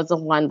sleep was the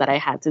one that I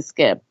had to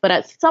skip. But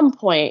at some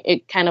point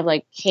it kind of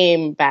like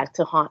came back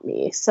to haunt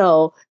me.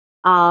 So,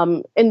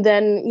 and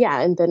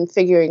then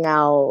figuring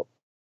out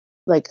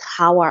like,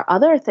 how are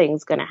other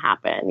things going to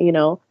happen,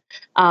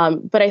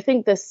 But I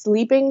think the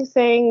sleeping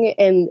thing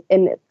and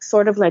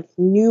sort of like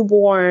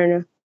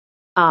newborn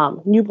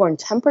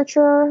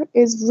temperature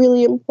is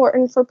really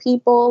important for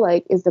people.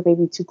 Like, is the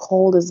baby too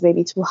cold? Is the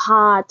baby too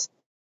hot?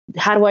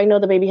 How do I know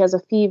the baby has a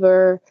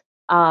fever?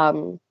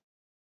 And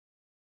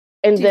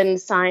then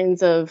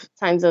signs of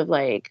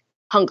like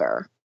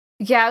hunger.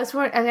 Yeah, I was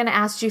going to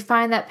ask, do you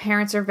find that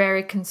parents are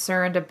very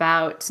concerned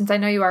about, since I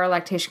know you are a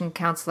lactation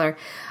counselor,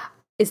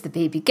 is the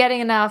baby getting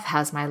enough?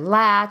 How's my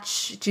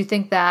latch? Do you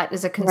think that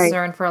is a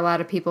concern for a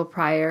lot of people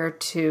prior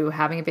to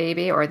having a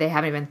baby, or they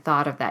haven't even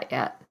thought of that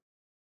yet?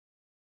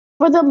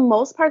 For the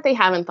most part, they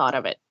haven't thought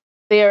of it.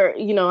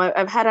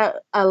 I've had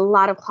a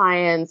lot of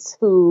clients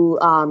who,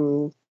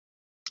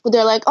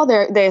 they're like,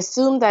 they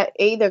assume that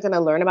they're going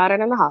to learn about it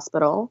in the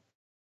hospital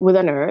with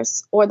a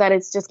nurse, or that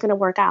it's just going to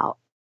work out.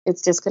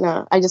 It's just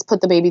I just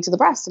put the baby to the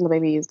breast and the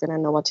baby is going to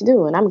know what to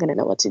do and I'm going to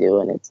know what to do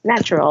and it's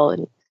natural.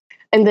 And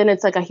then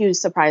it's like a huge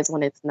surprise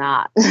when it's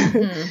not.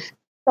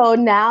 So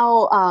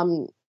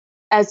now,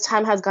 as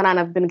time has gone on,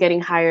 I've been getting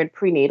hired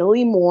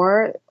prenatally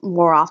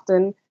more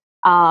often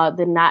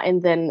than not.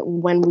 And then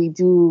when we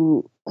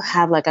do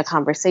have like a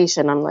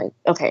conversation, I'm like,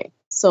 okay,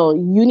 so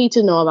you need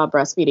to know about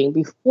breastfeeding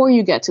before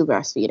you get to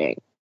breastfeeding.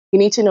 You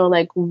need to know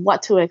like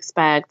what to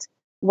expect,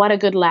 what a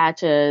good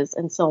latch is,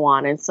 and so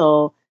on. And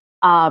so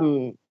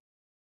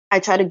I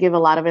try to give a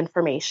lot of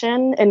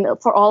information. And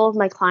for all of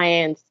my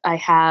clients, I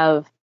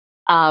have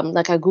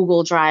like a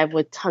Google Drive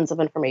with tons of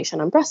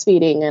information on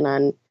breastfeeding and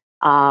on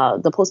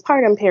the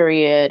postpartum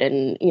period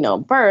and,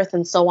 birth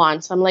and so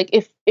on. So I'm like,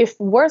 if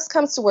worst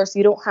comes to worst,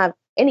 you don't have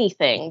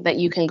anything that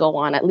you can go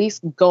on, at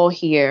least go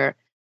here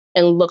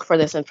and look for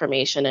this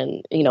information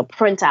and,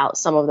 print out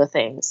some of the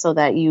things so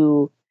that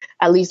you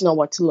at least know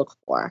what to look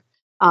for.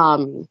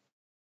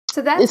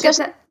 So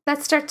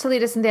that starts to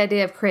lead us in the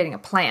idea of creating a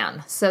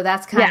plan. So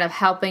that's kind of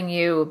helping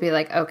you be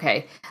like,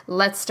 okay,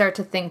 let's start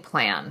to think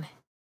plan.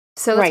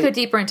 So let's go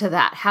deeper into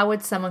that. How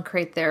would someone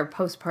create their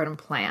postpartum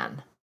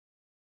plan?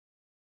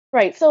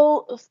 Right.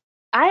 So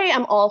I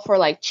am all for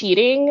like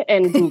cheating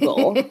and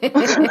Google.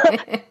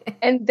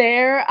 And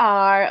there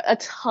are a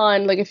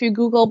ton, like if you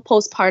Google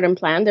postpartum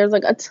plan, there's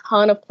like a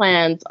ton of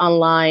plans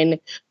online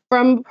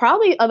from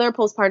probably other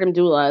postpartum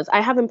doulas. I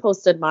haven't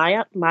posted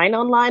mine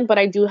online, but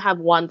I do have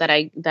one that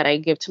I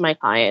give to my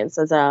clients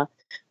as a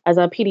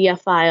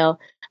PDF file.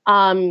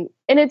 And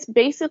it's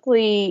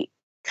basically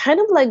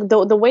kind of like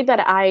the way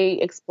that I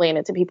explain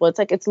it to people. It's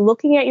like it's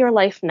looking at your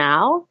life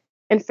now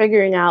and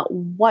figuring out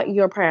what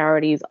your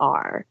priorities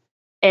are,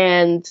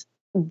 and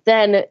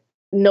then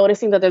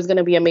noticing that there's going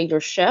to be a major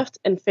shift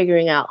and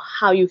figuring out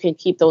how you can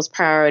keep those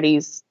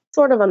priorities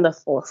sort of on the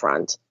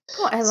forefront.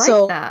 Oh, I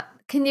like that.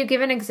 Can you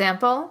give an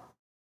example?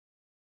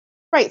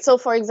 Right. So,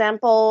 for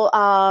example,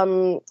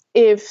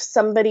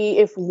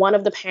 if one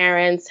of the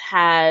parents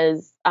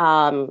has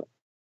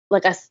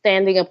like a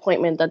standing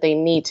appointment that they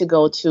need to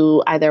go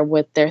to either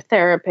with their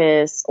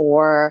therapist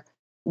or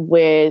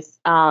with,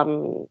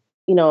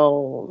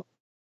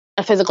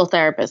 a physical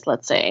therapist,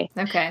 let's say.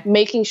 Okay.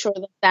 Making sure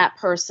that that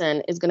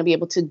person is going to be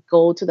able to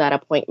go to that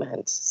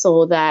appointment,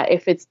 so that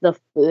if it's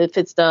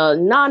the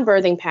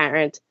non-birthing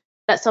parent,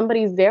 that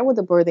somebody's there with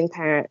the birthing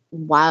parent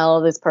while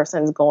this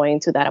person is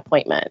going to that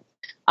appointment.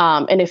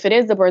 And if it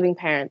is the birthing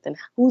parent, then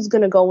who's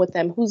going to go with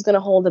them? Who's going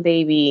to hold the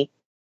baby?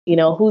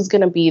 Who's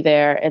going to be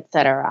there,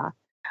 etc.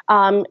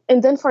 And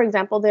then, for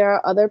example,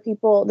 there are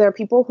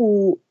people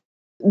who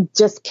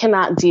just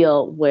cannot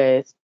deal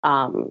with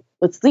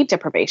sleep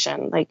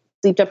deprivation. Like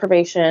sleep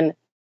deprivation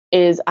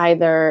is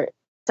either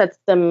sets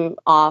them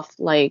off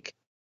like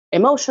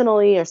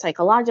emotionally or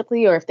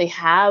psychologically, or if they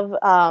have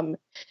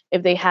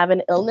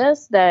an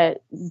illness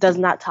that does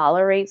not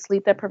tolerate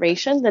sleep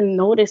deprivation, then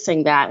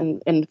noticing that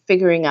and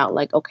figuring out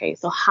like, okay,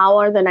 so how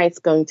are the nights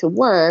going to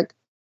work?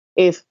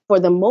 If for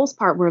the most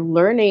part we're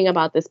learning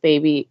about this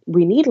baby,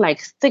 we need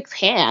like 6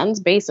 hands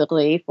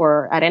basically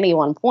for at any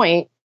one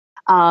point,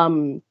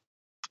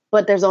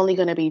 but there's only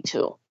going to be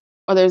 2.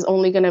 Or there's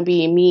only going to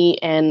be me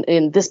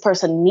and this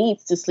person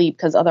needs to sleep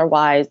because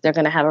otherwise they're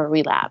going to have a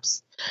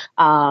relapse,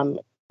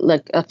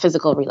 like a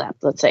physical relapse,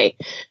 let's say.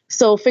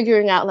 So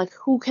figuring out like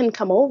who can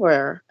come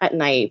over at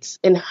night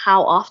and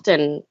how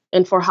often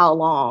and for how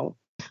long.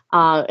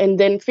 And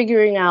then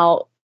figuring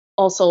out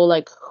also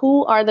like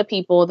who are the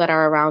people that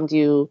are around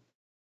you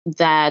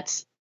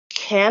that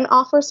can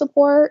offer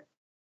support.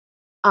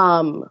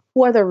 Who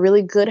are the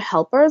really good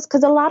helpers?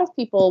 Because a lot of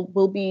people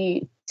will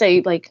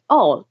say like,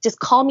 oh, just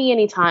call me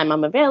anytime.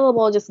 I'm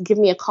available. Just give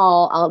me a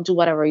call. I'll do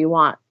whatever you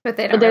want. But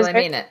they don't really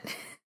mean it.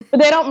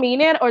 But they don't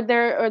mean it, or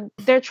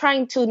they're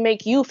trying to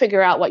make you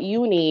figure out what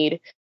you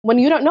need when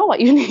you don't know what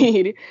you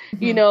need,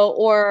 mm-hmm.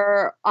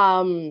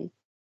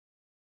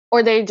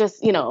 Or they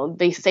just,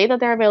 they say that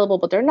they're available,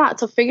 but they're not.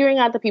 So figuring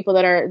out the people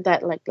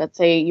that like, let's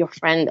say your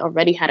friend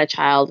already had a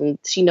child and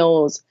she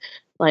knows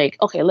like,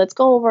 okay, let's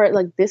go over it.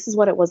 Like, this is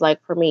what it was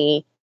like for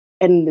me.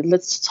 And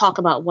let's talk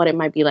about what it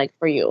might be like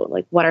for you.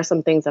 Like, what are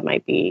some things that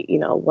might be,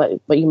 what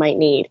you might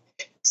need.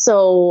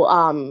 So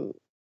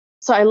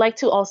I like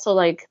to also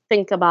like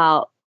think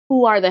about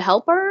who are the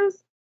helpers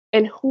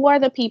and who are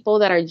the people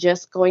that are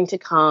just going to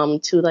come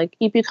to like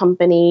keep you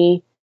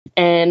company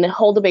and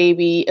hold the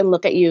baby and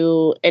look at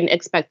you and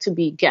expect to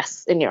be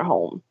guests in your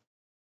home.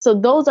 So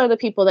those are the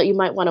people that you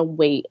might want to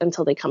wait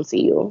until they come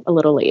see you a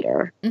little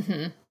later.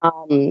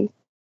 Mm-hmm.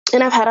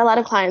 And I've had a lot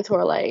of clients who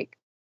are like,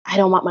 I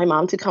don't want my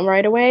mom to come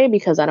right away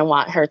because I don't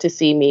want her to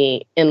see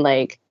me in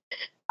like,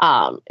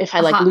 if I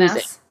like lose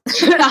it.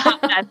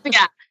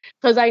 Yeah.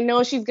 Because I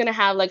know she's going to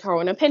have like her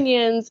own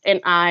opinions and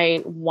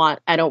I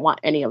don't want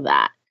any of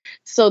that.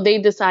 So they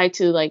decide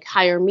to like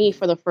hire me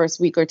for the first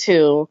week or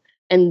 2.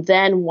 And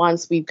then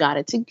once we've got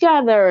it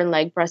together and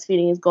like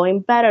breastfeeding is going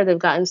better, they've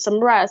gotten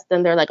some rest,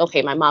 then they're like,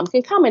 okay, my mom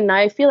can come and now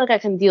I feel like I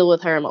can deal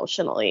with her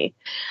emotionally.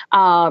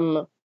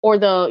 Or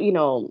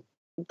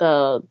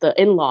the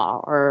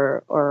in-law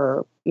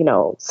or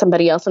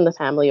somebody else in the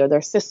family or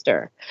their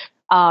sister.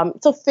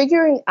 So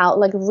figuring out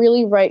like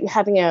really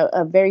having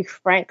a very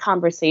frank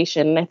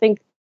conversation. And I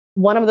think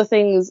one of the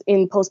things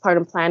in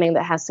postpartum planning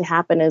that has to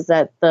happen is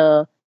that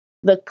the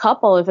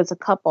couple, if it's a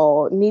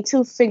couple, need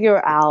to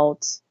figure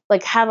out,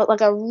 like have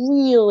like a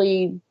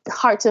really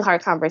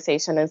heart-to-heart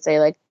conversation and say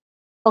like,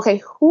 okay,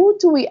 who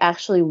do we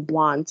actually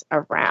want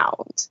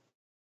around?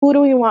 Who do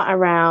we want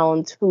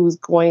around who's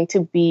going to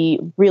be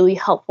really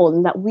helpful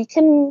and that we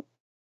can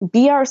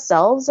be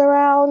ourselves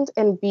around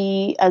and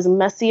be as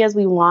messy as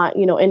we want,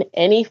 in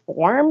any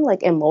form,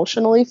 like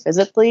emotionally,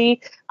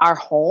 physically, our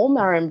home,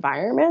 our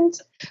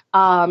environment.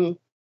 And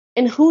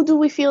and who do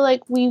we feel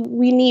like we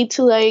need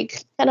to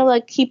like kind of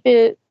like keep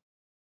it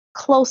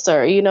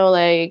closer,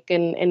 like,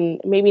 and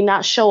maybe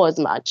not show as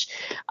much.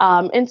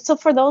 And so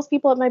for those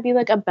people, it might be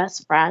like a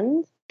best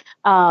friend.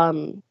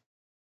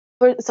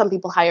 For some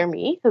people hire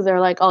me because they're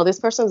like, oh, this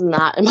person's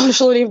not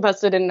emotionally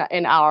invested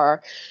in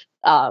our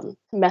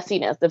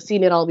messiness. They've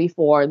seen it all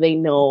before. They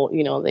know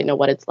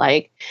what it's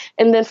like.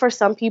 And then for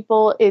some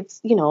people,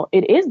 it's,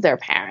 it is their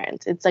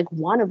parent. It's like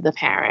one of the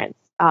parents.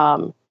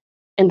 And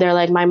they're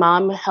like, my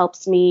mom has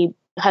helped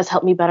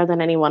me better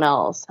than anyone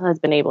else has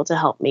been able to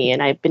help me.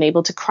 And I've been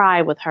able to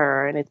cry with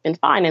her and it's been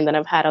fine. And then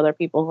I've had other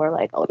people who are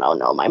like, oh,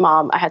 no, my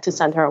mom, I had to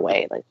send her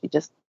away. Like she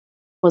just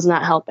was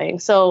not helping.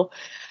 So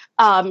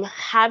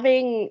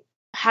having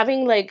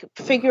like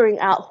figuring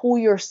out who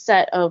your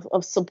set of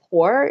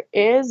support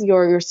is,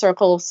 your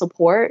circle of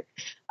support,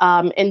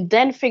 and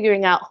then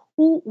figuring out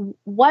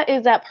what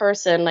is that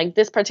person, like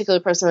this particular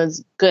person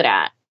is good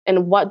at,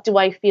 and what do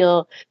I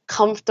feel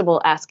comfortable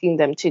asking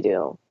them to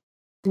do?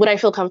 Would I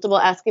feel comfortable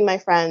asking my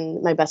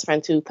best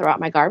friend to throw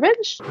out my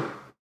garbage?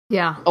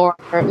 Yeah. Or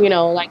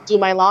like do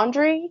my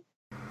laundry?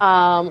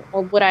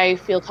 Or would I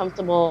feel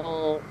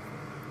comfortable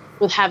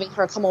with having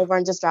her come over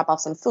and just drop off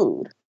some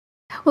food?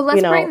 Well,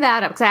 let's bring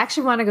that up because I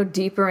actually want to go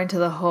deeper into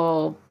the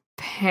whole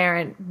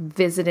parent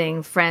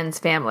visiting friends,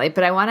 family.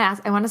 But I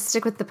want to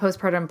stick with the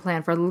postpartum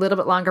plan for a little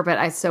bit longer, but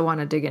I still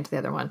want to dig into the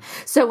other one.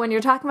 So when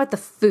you're talking about the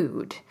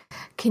food,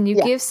 can you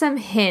give some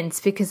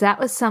hints? Because that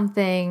was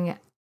something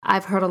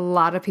I've heard a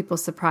lot of people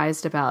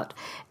surprised about.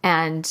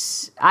 And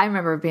I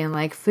remember being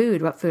like,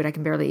 what food? I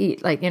can barely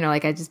eat. Like,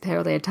 like I just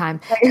barely had time.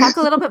 Talk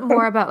a little bit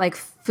more about like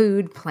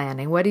food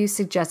planning. What do you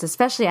suggest,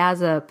 especially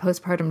as a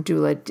postpartum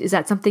doula? Is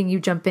that something you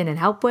jump in and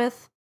help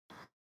with?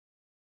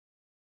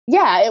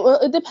 Yeah,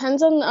 it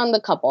depends on the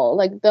couple.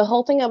 Like the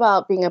whole thing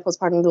about being a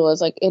postpartum doula is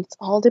like, it's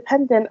all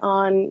dependent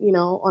on,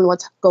 on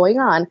what's going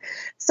on.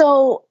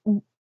 So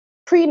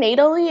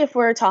prenatally, if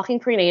we're talking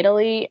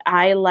prenatally,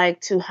 I like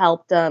to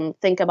help them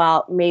think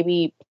about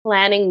maybe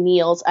planning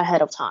meals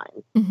ahead of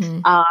time,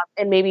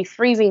 and maybe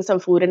freezing some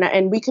food.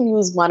 And we can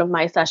use one of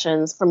my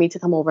sessions for me to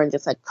come over and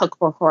just like cook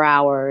for 4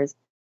 hours,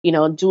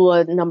 do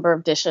a number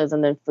of dishes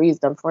and then freeze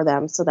them for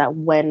them so that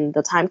when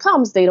the time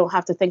comes, they don't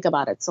have to think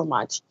about it so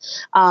much.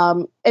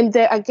 And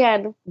there,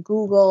 again,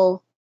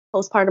 Google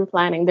postpartum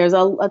planning. There's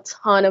a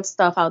ton of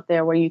stuff out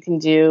there where you can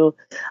do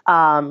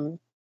some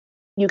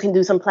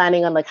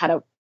planning on like how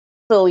to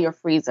fill your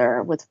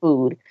freezer with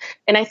food.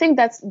 And I think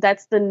that's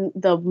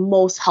the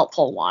most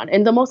helpful one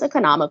and the most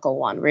economical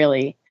one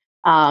really,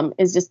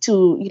 is just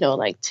to,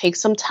 like take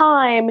some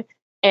time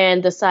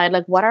and decide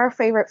like what are our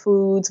favorite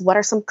foods, what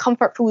are some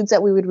comfort foods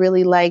that we would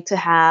really like to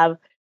have,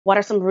 what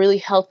are some really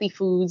healthy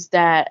foods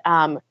that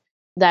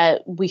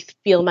we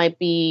feel might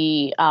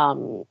be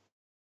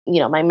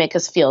might make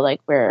us feel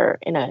like we're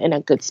in a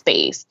good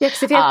space. Yeah,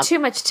 because if you have too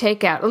much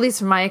takeout, at least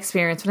from my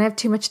experience, when I have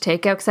too much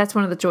takeout, because that's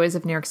one of the joys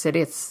of New York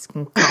City, it's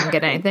you can't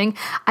get anything.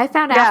 I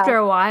found after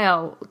a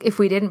while, if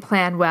we didn't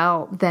plan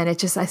well, then I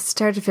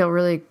started to feel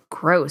really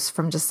gross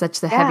from just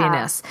such the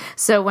heaviness.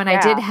 So when I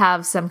did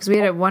have some, because we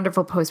had a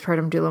wonderful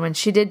postpartum doula, when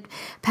she did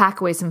pack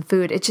away some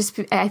food,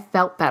 I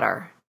felt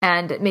better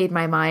and it made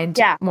my mind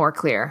more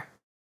clear.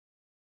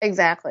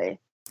 Exactly.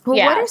 Well,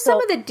 what are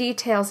some of the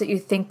details that you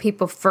think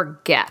people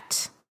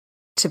forget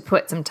to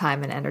put some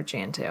time and energy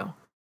into?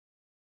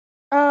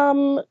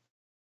 So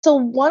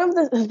one of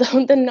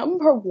the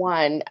number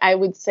one I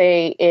would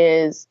say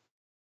is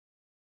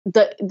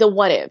the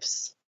what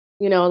ifs,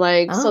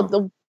 so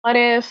the what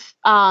if,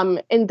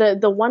 and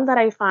the one that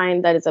I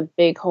find that is a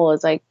big hole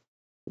is like,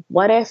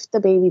 what if the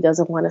baby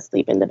doesn't want to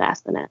sleep in the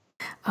bassinet?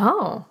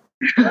 Oh,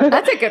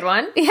 that's a good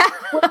one. Yeah.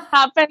 It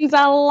happens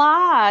a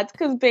lot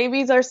because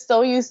babies are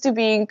so used to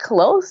being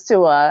close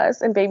to us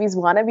and babies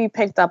want to be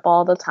picked up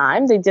all the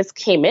time. They just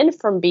came in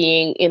from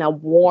being in a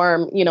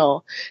warm,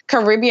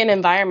 Caribbean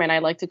environment, I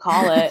like to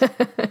call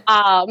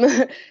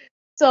it.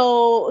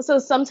 So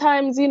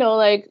sometimes,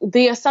 like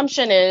the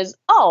assumption is,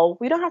 oh,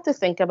 we don't have to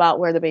think about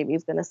where the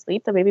baby's going to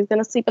sleep. The baby's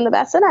going to sleep in the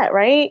bassinet,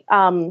 right?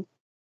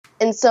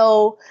 And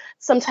so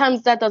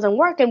sometimes that doesn't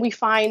work. And we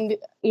find,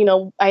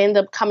 I end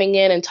up coming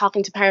in and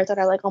talking to parents that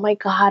are like, oh my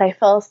God, I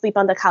fell asleep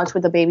on the couch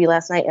with the baby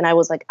last night and I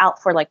was like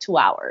out for like 2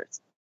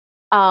 hours.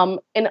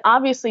 And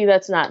obviously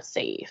that's not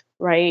safe,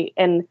 right?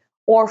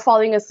 Or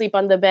falling asleep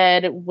on the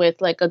bed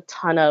with like a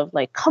ton of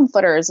like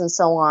comforters and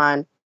so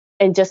on.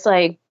 And just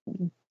like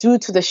due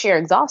to the sheer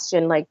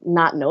exhaustion, like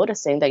not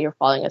noticing that you're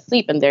falling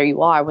asleep and there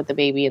you are with the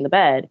baby in the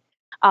bed.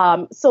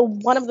 So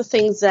one of the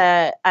things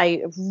that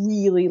I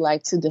really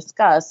like to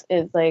discuss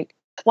is like,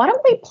 why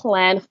don't we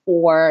plan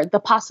for the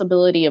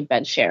possibility of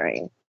bed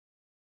sharing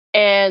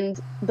and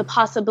the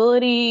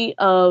possibility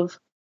of,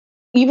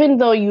 even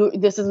though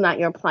this is not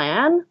your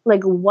plan,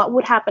 like what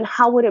would happen?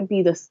 How would it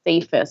be the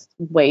safest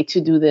way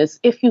to do this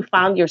if you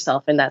found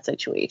yourself in that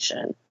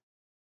situation?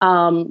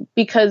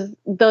 Because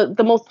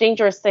the most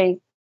dangerous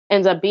thing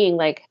ends up being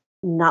like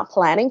not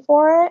planning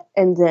for it.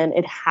 And then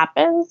it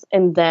happens.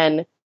 And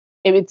then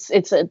it's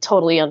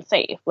totally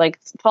unsafe. Like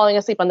falling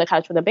asleep on the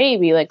couch with a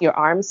baby, like your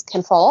arms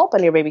can fall up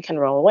and your baby can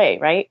roll away,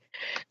 right?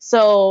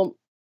 So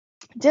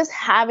just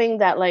having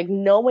that, like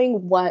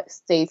knowing what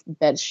safe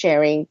bed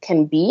sharing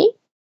can be,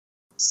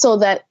 so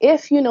that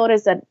if you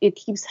notice that it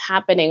keeps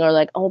happening, or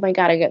like, oh my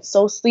God, I get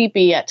so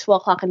sleepy at 2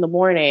 o'clock in the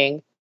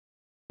morning,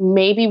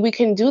 maybe we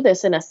can do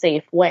this in a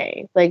safe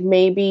way. Like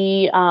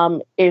maybe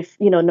if,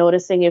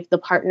 noticing if the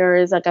partner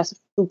is like a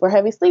super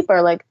heavy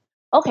sleeper, like,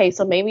 okay,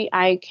 so maybe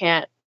I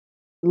can't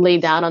lay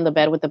down on the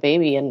bed with the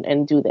baby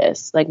and do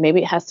this. Like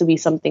maybe it has to be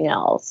something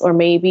else, or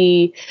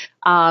maybe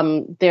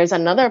there's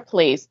another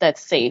place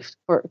that's safe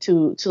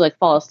to like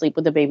fall asleep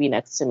with the baby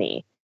next to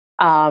me.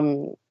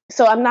 So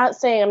I'm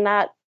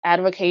not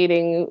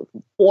advocating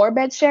for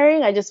bed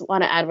sharing. I just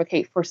want to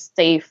advocate for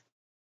safe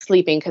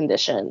sleeping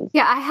conditions.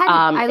 Yeah,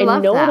 I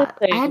love that.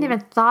 I hadn't even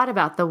thought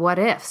about the what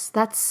ifs.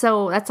 That's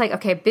like,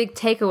 okay, big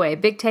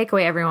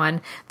takeaway,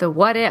 everyone. The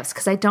what ifs,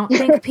 because I don't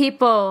think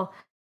people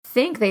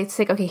they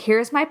think, okay,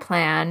 here's my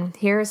plan.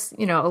 Here's,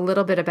 a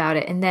little bit about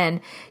it. And then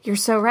you're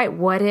so right.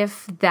 What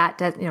if that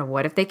does,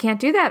 what if they can't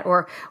do that?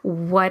 Or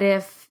what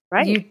if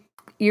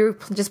you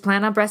just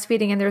plan on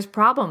breastfeeding and there's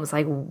problems?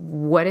 Like,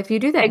 what if you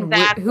do that?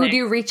 Exactly. Who do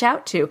you reach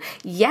out to?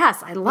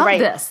 Yes, I love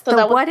this.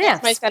 So what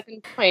if? My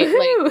second point.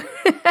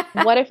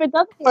 Like, what if it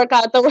doesn't work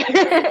out the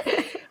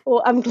way?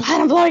 Well, I'm glad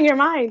I'm blowing your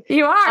mind.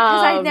 You are,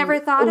 because I never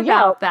thought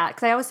about that.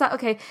 Because I always thought,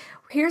 okay,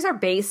 here's our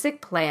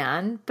basic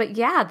plan. But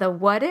yeah, the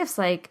what ifs,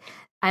 like,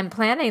 I'm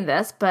planning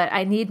this, but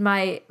I need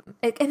and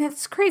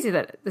it's crazy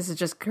that this is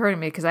just occurring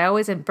to me, because I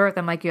always in birth,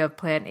 I'm like, you have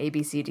plan A,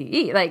 B, C, D,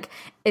 E. Like,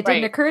 it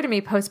didn't occur to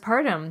me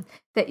postpartum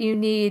that you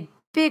need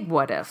big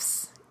what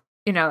ifs.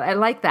 I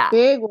like that.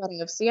 Big what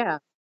ifs, yeah.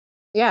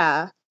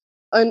 Yeah.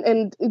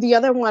 And the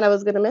other one I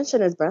was going to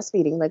mention is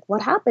breastfeeding. Like,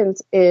 what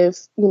happens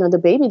if, the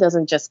baby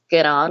doesn't just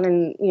get on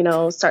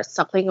and, start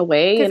suckling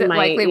away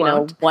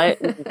and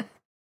what?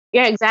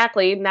 Yeah,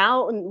 exactly.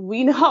 Now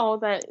we know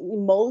that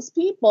most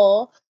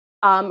people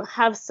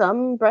have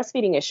some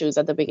breastfeeding issues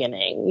at the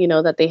beginning,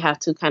 that they have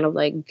to kind of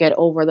like get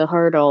over the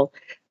hurdle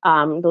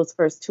those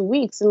first 2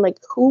 weeks. And like,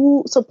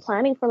 so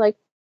planning for like,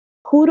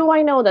 who do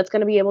I know that's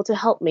going to be able to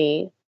help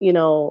me,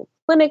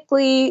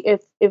 clinically,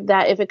 if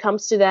it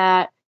comes to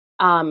that,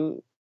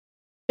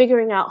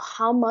 figuring out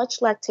how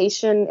much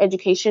lactation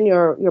education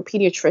your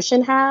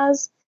pediatrician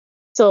has.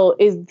 So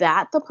is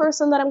that the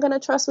person that I'm going to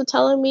trust with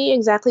telling me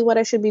exactly what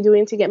I should be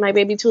doing to get my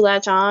baby to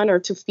latch on or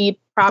to feed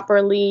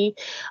properly?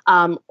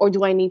 Or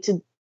do I need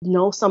to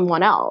know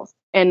someone else?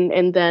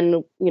 And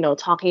then,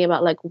 talking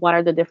about like, what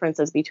are the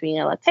differences between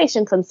a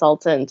lactation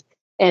consultant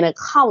and a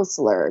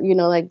counselor,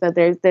 like that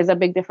there's a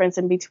big difference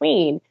in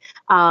between.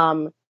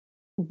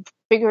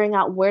 Figuring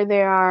out where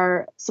there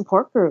are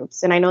support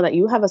groups. And I know that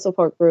you have a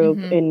support group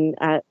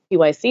at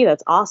PYC.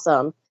 That's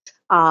awesome.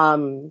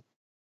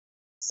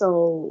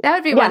 So that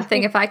would be one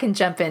thing, if I can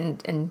jump in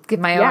and give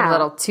my own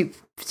little two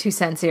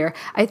cents here.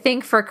 I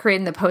think for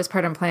creating the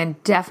postpartum plan,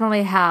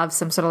 definitely have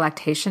some sort of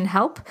lactation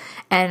help,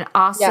 and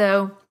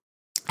also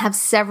have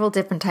several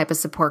different types of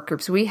support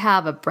groups. We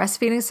have a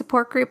breastfeeding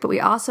support group, but we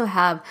also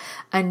have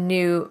a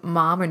new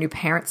mom or new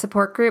parent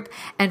support group.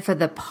 And for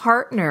the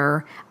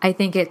partner, I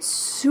think it's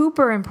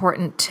super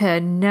important to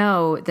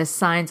know the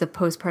signs of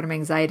postpartum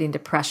anxiety and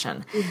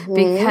depression,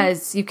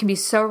 because you can be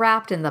so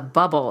wrapped in the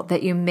bubble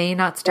that you may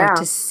not start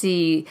to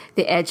see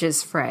the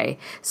edges fray.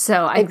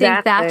 So I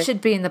think that should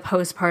be in the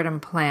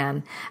postpartum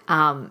plan.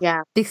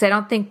 Because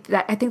I think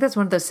that's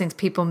one of those things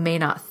people may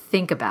not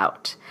think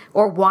about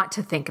or want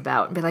to think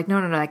about and be like,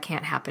 no, that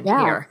can't happen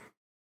here.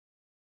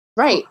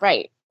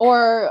 Right.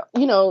 Or,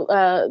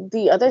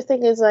 the other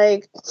thing is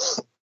like,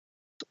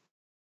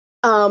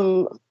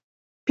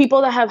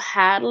 people that have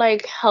had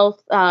like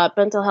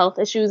mental health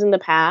issues in the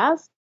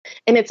past,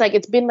 and it's like,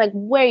 it's been like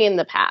way in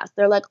the past.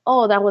 They're like,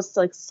 oh, that was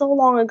like so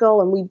long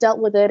ago and we dealt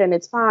with it and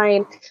it's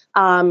fine.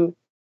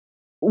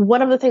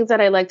 One of the things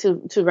that I like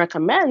to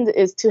recommend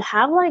is to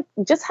have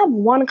just have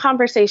one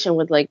conversation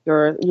with like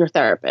your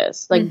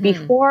therapist, like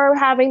before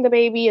having the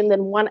baby and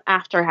then one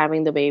after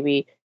having the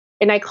baby.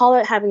 And I call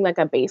it having like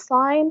a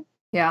baseline.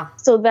 Yeah.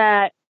 So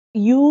that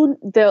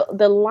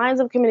the lines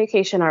of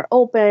communication are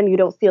open. You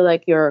don't feel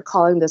like you're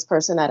calling this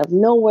person out of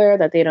nowhere,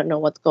 that they don't know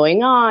what's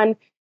going on.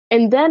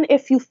 And then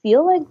if you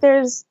feel like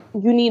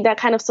you need that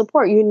kind of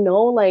support,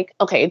 like,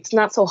 okay, it's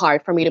not so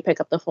hard for me to pick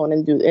up the phone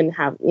and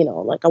have,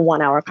 like a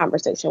 1 hour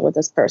conversation with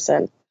this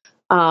person.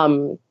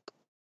 And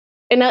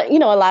a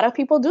lot of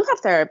people do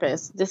have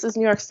therapists. This is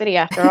New York City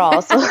after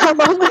all. So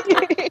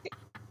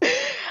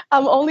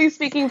I'm only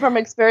speaking from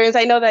experience.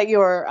 I know that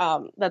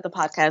that the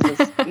podcast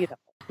is,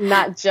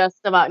 not just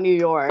about New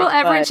York. Well,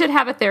 everyone should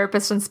have a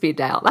therapist on speed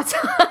dial. That's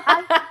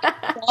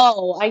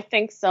I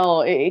think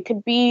so. It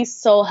could be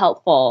so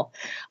helpful.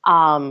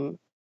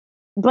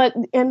 But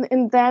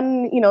and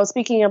then,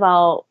 speaking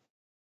about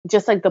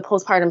just like the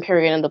postpartum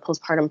period and the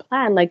postpartum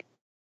plan, like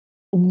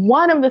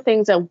one of the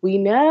things that we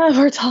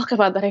never talk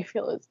about that I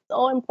feel is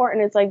so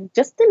important is like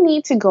just the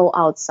need to go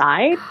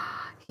outside.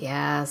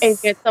 Yes.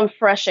 And get some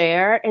fresh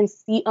air and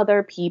see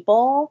other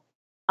people.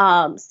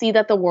 see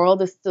that the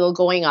world is still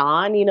going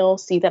on,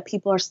 see that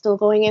people are still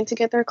going in to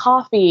get their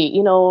coffee,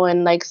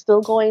 and like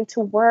still going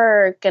to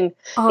work. And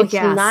it's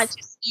not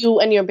just you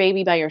and your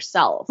baby by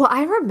yourself. Well,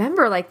 I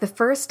remember like the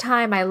first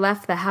time I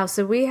left the house.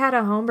 So we had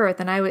a home birth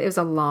and it was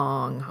a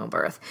long home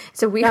birth.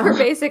 So we were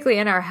basically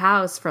in our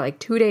house for like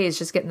 2 days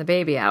just getting the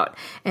baby out.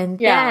 And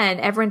then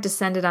everyone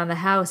descended on the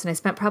house and I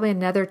spent probably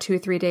another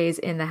 2-3 days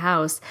in the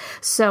house.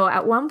 So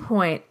at one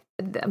point,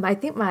 I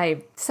think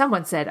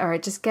someone said, all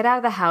right, just get out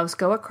of the house,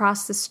 go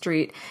across the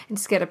street and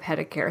just get a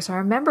pedicure. So I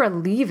remember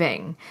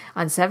leaving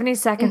on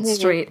 72nd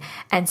Street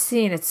and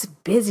seeing it's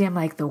busy. I'm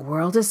like, the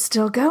world is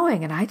still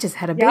going. And I just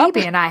had a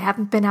baby and I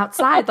haven't been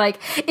outside. Like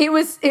it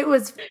was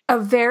a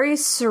very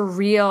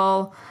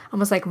surreal,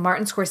 almost like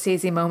Martin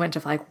Scorsese moment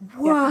of like,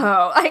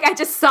 whoa, like I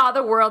just saw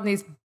the world in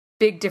these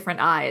big different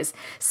eyes.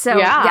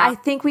 So I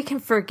think we can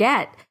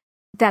forget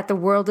that the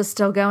world is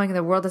still going and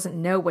the world doesn't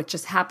know what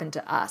just happened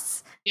to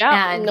us.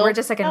 Yeah, and we're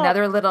just like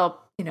another little,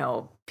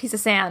 piece of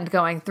sand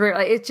going through.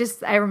 Like it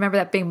just, I remember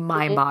that being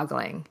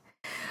mind-boggling.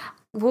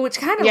 Well, which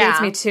kind of leads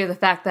me to the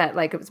fact that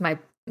like it was my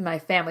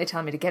family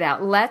telling me to get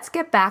out. Let's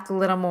get back a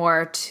little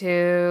more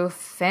to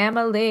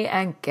family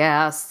and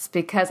guests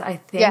because I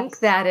think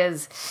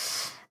that's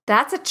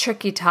a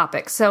tricky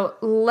topic. So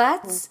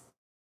let's,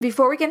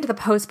 before we get into the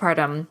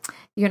postpartum,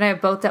 you and I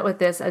have both dealt with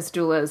this as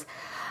doulas.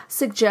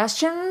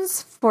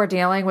 Suggestions for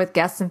dealing with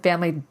guests and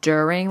family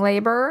during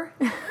labor?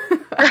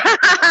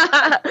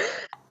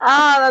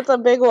 That's a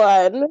big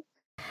one.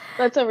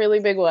 That's a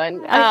really big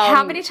one.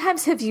 How many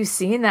times have you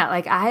seen that?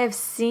 Like I have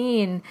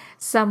seen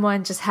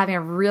someone just having a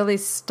really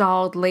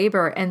stalled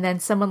labor and then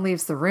someone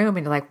leaves the room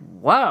and you're like,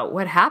 whoa,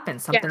 what happened?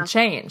 Something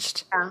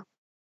changed. Yeah.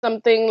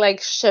 Something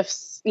like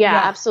shifts. Yeah,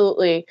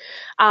 absolutely.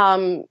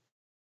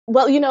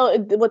 Well,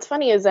 what's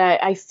funny is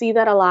that I see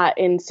that a lot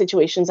in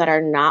situations that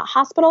are not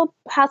hospital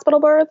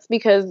births,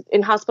 because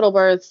in hospital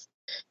births,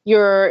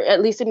 at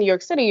least in New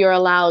York City, you're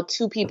allowed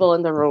 2 people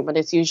in the room, and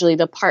it's usually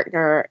the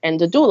partner and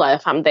the doula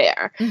if I'm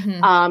there.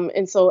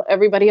 And so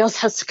everybody else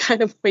has to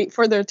kind of wait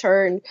for their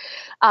turn.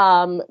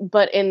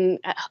 But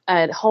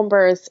at home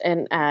births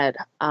and at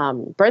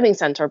birthing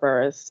center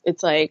births,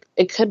 it's like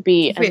it could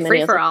be as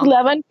many as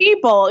 11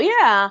 people.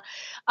 Yeah.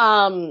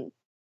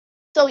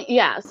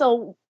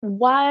 So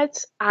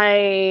what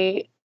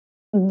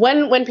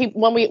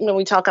when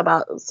we talk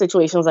about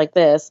situations like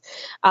this,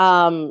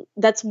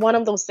 that's one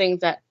of those things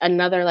that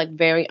another like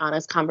very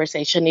honest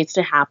conversation needs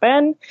to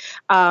happen.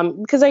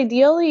 Because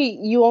ideally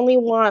you only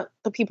want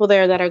the people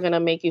there that are going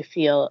to make you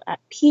feel at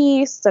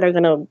peace, that are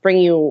going to bring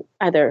you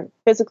either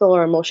physical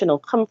or emotional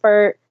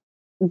comfort,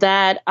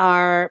 that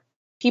are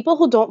people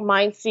who don't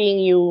mind seeing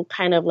you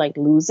kind of like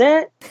lose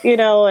it,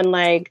 and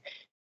like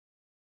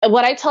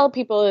what I tell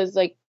people is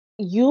like,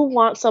 you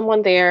want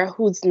someone there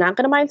who's not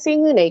going to mind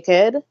seeing you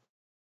naked,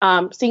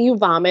 seeing you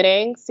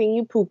vomiting, seeing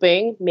you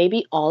pooping,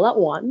 maybe all at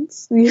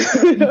once,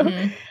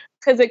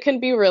 because it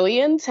can be really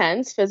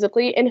intense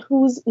physically, and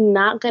who's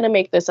not going to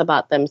make this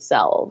about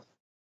themselves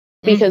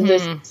because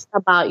this is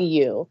about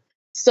you.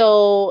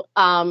 So,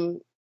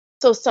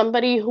 so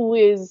somebody who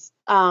is,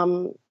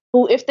 who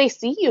if they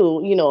see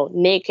you,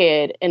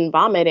 naked and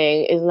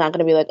vomiting is not going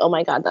to be like, oh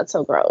my God, that's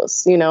so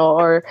gross,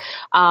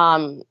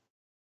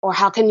 or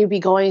how can you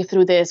be going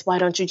through this? Why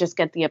don't you just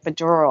get the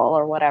epidural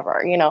or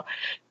whatever,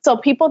 So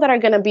people that are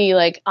going to be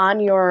like on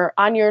your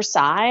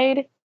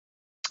side,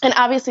 and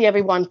obviously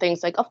everyone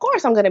thinks like, of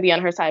course I'm going to be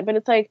on her side, but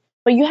it's like,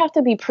 but you have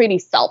to be pretty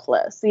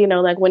selfless,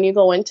 like when you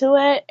go into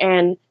it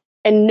and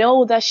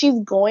know that she's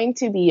going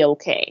to be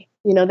okay.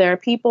 There are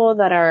people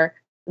that are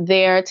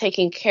there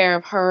taking care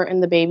of her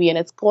and the baby, and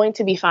it's going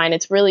to be fine.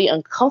 It's really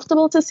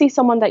uncomfortable to see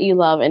someone that you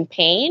love in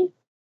pain.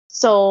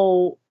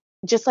 So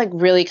just like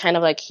really kind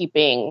of like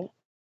keeping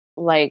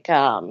like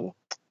what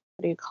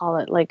do you call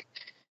it, like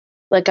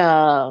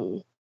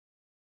a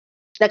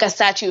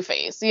statue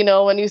face,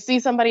 when you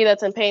see somebody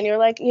that's in pain, you're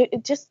like,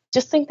 just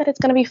think that it's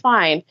going to be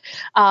fine,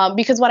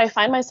 because what I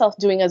find myself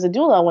doing as a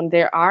doula when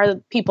there are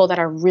people that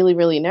are really,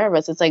 really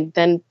nervous, it's like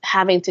then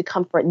having to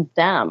comfort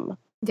them.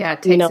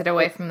 It takes it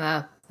away from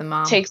the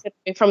mom. Takes it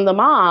away from the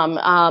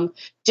mom,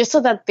 just so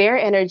that their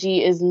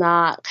energy is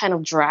not kind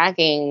of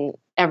dragging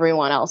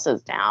everyone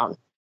else's down.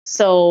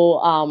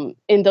 So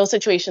in those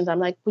situations, I'm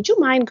like, would you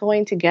mind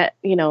going to get,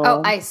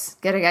 ice,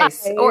 getting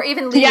ice, or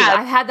even leave? Yeah.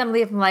 I've had them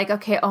leave. I'm like,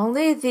 okay,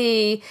 only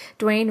the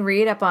Dwayne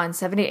Reed up on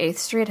 78th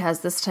Street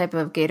has this type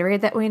of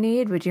Gatorade that we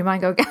need. Would you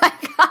mind go get?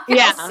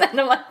 Send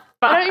them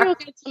why don't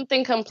you get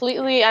something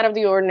completely out of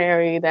the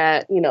ordinary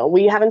that,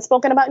 we haven't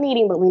spoken about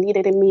needing, but we need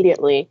it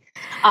immediately.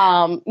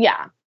 A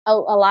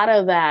lot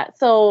of that.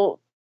 So,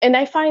 and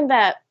I find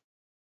that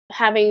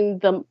having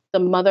the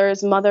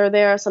mother's mother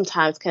there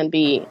sometimes can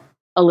be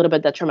a little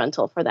bit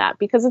detrimental for that,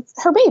 because it's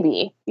her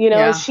baby,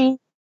 she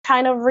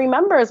kind of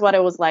remembers what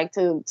it was like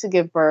to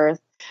give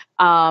birth.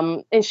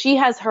 And she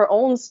has her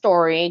own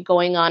story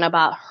going on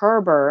about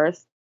her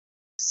birth.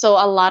 So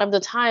a lot of the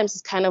times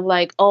it's kind of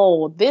like,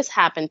 oh, this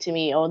happened to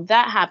me, or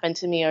that happened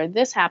to me, or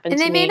this happened to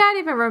me. And they may not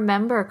even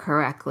remember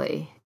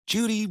correctly.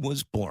 Judy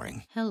was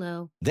boring.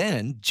 Hello.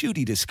 Then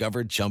Judy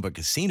discovered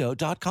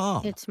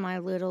ChumbaCasino.com. It's my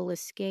little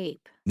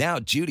escape. Now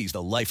Judy's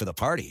the life of the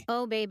party.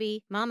 Oh,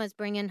 baby, mama's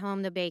bringing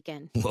home the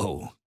bacon.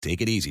 Whoa,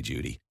 take it easy,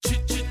 Judy.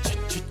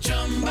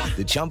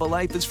 The Chumba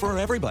life is for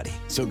everybody.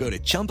 So go to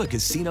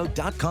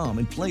ChumbaCasino.com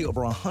and play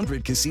over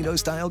 100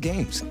 casino-style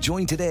games.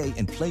 Join today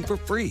and play for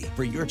free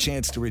for your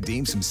chance to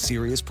redeem some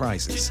serious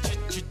prizes.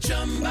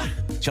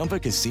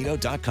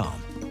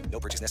 ChumbaCasino.com. No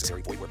purchase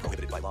necessary. Void where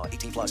prohibited by law.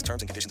 18 plus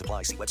terms and conditions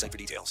apply. See website for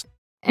details.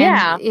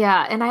 And,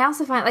 yeah. And I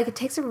also find it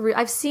takes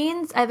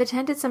I've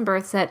attended some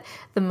births that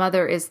the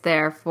mother is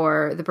there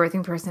for the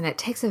birthing person. It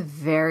takes a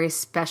very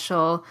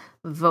special,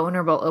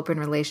 vulnerable, open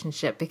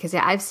relationship because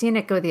I've seen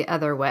it go the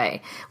other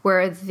way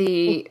where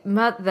the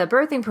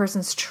birthing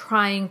person's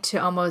trying to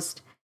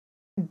almost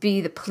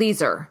be the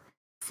pleaser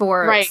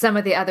for some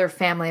of the other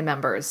family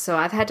members. So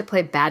I've had to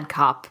play bad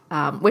cop,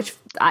 which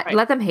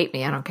let them hate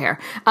me. I don't care.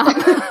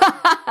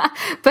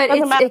 But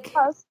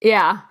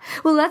yeah.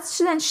 Well, let's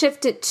then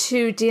shift it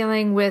to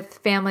dealing with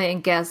family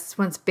and guests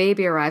once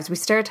baby arrives. We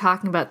started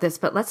talking about this,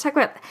 but let's talk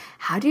about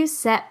how do you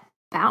set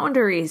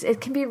boundaries? It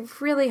can be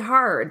really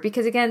hard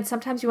because, again,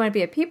 sometimes you want to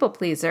be a people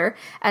pleaser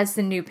as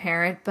the new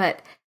parent,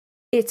 but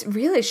it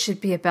really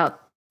should be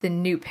about the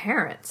new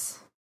parents.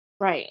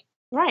 Right.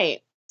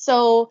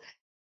 So,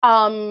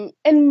 and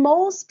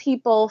most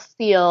people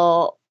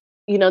feel,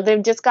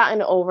 they've just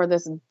gotten over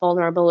this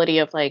vulnerability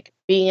of like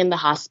being in the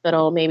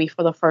hospital, maybe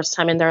for the first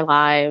time in their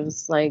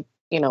lives, like,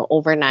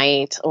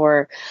 overnight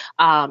or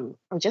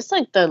just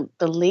like the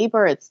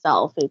labor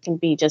itself. It can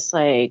be just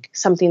like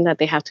something that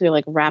they have to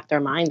like wrap their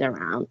mind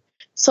around.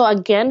 So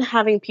again,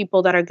 having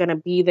people that are going to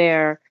be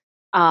there,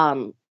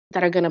 that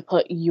are going to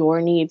put your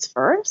needs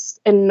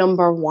first. And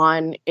number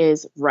one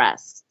is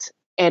rest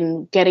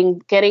and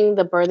getting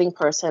the birthing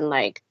person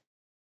like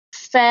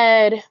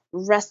fed,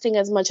 resting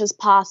as much as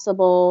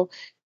possible,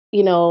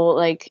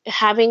 like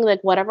having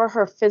like whatever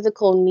her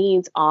physical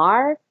needs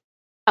are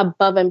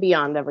above and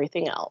beyond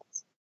everything else.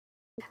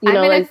 I'm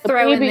going to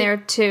throw in there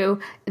too,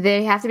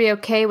 they have to be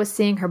okay with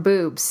seeing her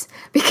boobs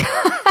because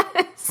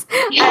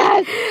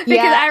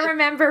I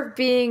remember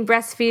being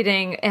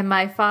breastfeeding and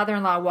my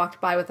father-in-law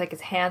walked by with like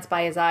his hands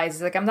by his eyes.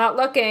 He's like, I'm not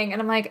looking.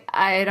 And I'm like,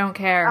 I don't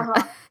care.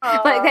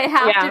 Like they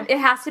have to, it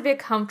has to be a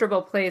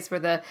comfortable place where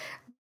the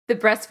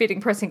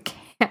breastfeeding person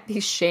can't be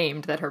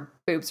shamed that her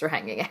boobs are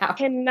hanging out.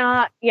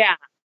 Cannot,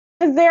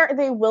 because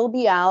they will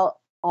be out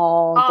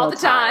all the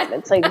time.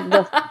 It's like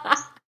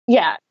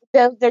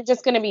they're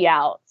just going to be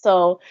out.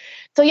 So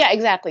yeah,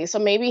 exactly. So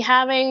maybe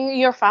having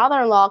your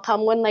father-in-law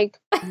come when like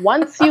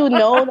once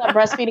that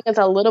breastfeeding is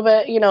a little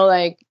bit,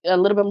 like a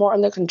little bit more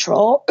under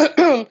control,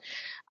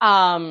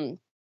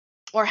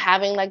 or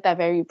having like that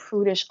very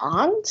prudish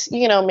aunt,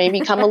 maybe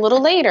come a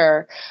little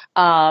later.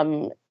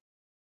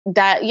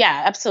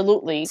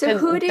 Absolutely. So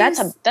who do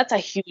that's a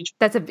huge,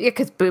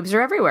 because boobs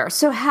are everywhere.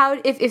 So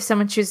how, if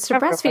someone chooses to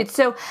breastfeed,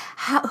 so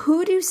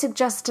who do you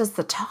suggest does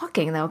the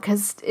talking though?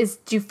 Because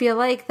do you feel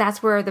like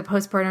that's where the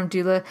postpartum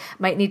doula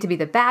might need to be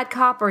the bad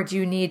cop, or do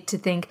you need to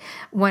think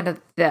one of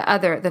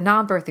the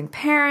non-birthing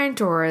parent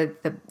or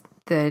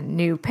the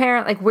new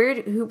parent? Like where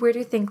do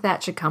you think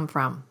that should come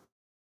from?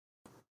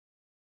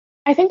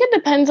 I think it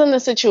depends on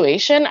the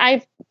situation.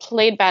 I've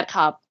played bad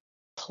cop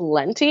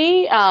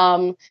plenty.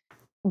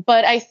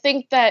 But I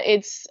think that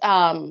it's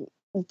that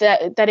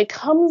it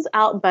comes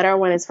out better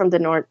when it's from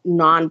the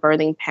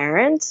non-birthing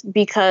parent,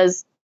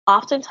 because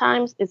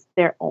oftentimes it's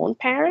their own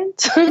parent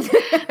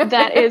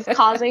that is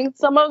causing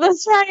some of the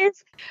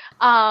strife.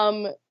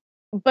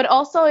 But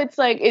also it's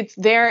like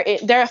they're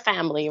a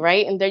family,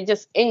 right? And they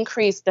just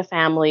increased the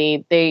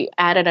family. They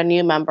added a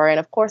new member, and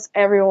of course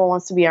everyone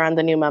wants to be around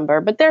the new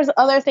member. But there's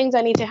other things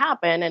that need to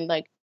happen, and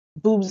like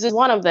boobs is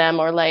one of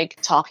them, or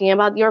like talking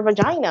about your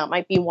vagina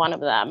might be one of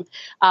them.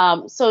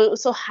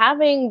 So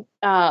having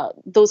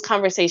those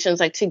conversations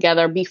like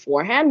together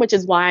beforehand, which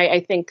is why I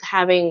think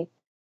having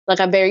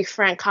like a very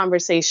frank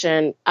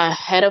conversation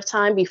ahead of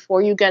time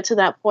before you get to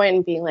that point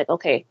and being like,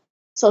 okay,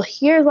 so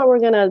here's what we're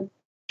going to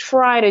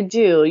try to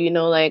do,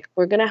 like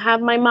we're going to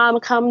have my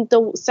mom come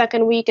the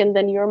second week and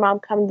then your mom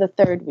come the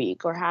third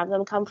week, or have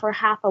them come for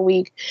half a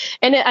week.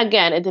 And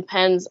it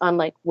depends on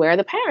like where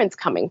the parents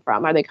coming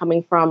from. Are they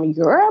coming from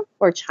Europe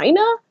or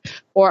China,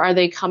 or are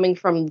they coming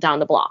from down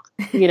the block?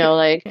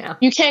 Like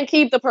you can't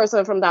keep the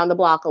person from down the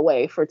block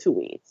away for 2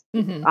 weeks,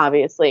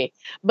 obviously.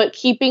 But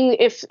keeping,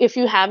 if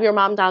you have your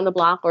mom down the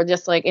block or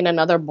just like in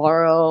another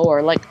borough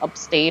or like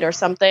upstate or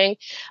something,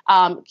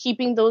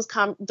 keeping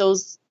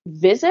those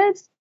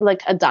visits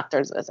like a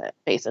doctor's visit,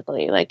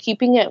 basically, like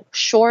keeping it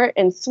short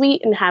and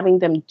sweet and having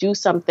them do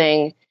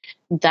something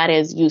that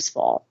is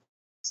useful.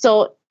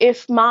 So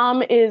if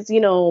mom is,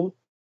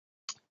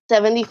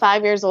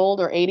 75 years old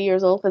or 80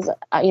 years old, because,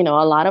 a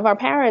lot of our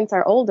parents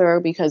are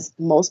older, because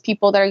most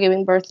people that are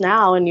giving birth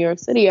now in New York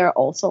City are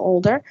also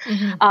older.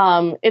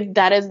 If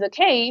that is the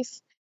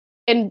case,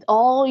 and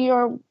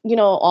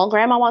all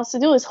grandma wants to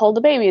do is hold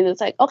the baby,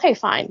 it's like, okay,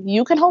 fine,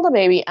 you can hold the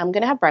baby. I'm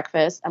going to have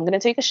breakfast. I'm going to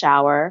take a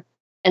shower.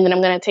 And then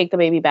I'm going to take the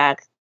baby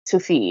back to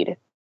feed.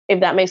 if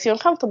that makes you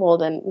uncomfortable,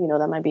 then,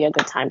 that might be a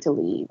good time to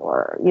leave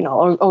or,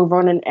 or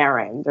run an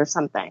errand or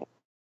something.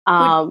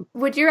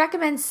 Would you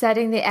recommend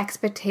setting the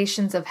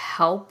expectations of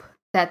help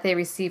that they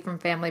receive from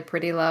family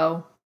pretty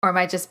low? Or am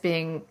I just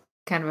being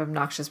kind of an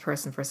obnoxious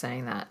person for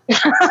saying that?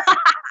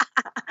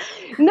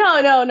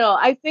 No.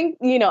 I think,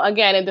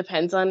 again, it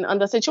depends on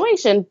the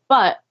situation,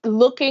 but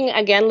looking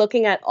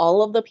at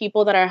all of the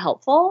people that are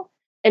helpful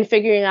and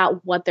figuring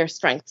out what their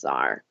strengths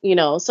are,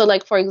 so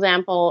like, for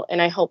example, and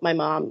I hope my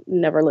mom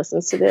never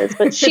listens to this,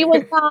 but she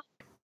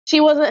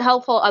wasn't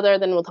helpful other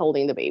than with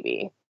holding the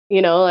baby,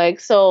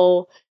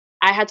 so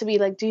I had to be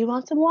like, do you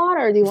want some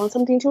water? Do you want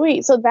something to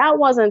eat? So that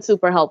wasn't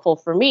super helpful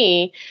for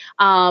me.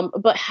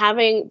 But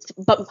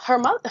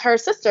her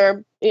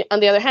sister, on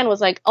the other hand, was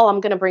like, oh,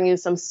 I'm going to bring you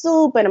some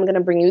soup and I'm going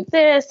to bring you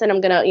this and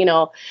I'm going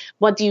to,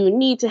 what do you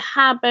need to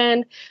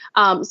happen?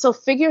 So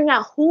figuring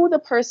out who the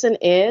person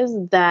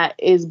is that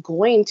is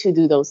going to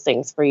do those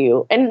things for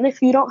you. And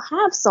if you don't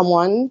have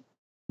someone,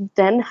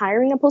 then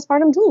hiring a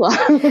postpartum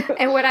doula.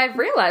 And what I've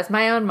realized,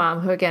 my own mom,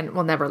 who again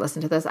will never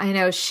listen to this, I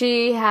know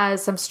she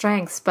has some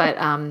strengths, but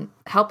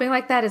helping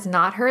like that is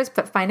not hers.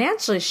 But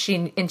financially, she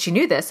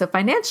knew this. So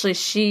financially,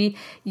 she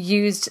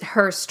used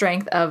her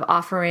strength of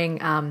offering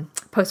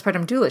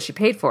postpartum doula. She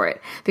paid for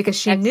it because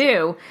she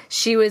knew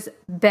she was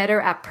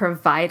better at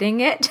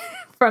providing it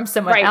from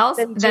someone else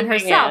than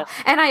herself.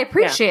 And I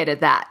appreciated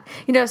that,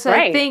 so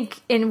I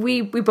think, and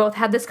we both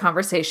had this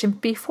conversation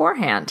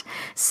beforehand.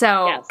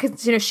 So,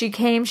 cause she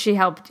came, she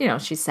helped,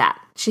 she sat,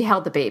 she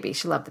held the baby.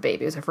 She loved the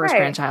baby. It was her first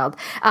grandchild.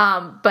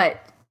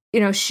 But,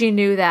 she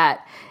knew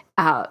that,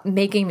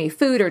 making me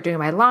food or doing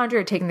my laundry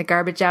or taking the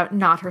garbage out,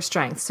 not her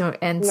strength. So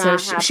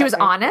she was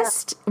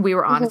honest. We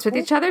were honest with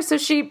each other. So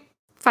she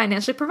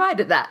financially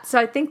provided that. So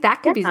I think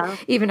that could be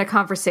even a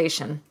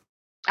conversation.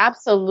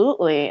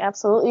 Absolutely. And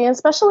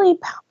especially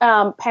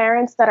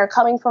parents that are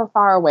coming from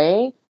far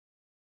away,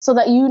 so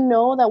that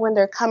that when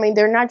they're coming,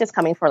 they're not just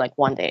coming for like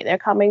one day, they're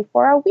coming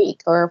for a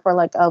week or for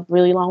like a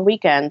really long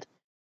weekend.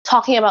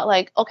 Talking about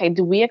like, okay,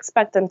 do we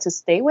expect them to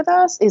stay with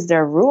us? Is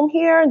there room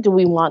here? Do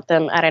we want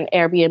them at an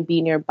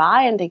Airbnb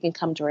nearby and they can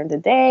come during the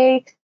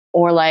day?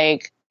 Or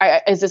like,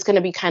 is this going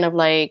to be kind of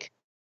like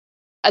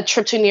a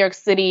trip to New York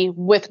City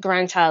with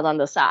grandchild on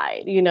the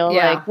side,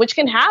 like, which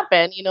can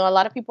happen. A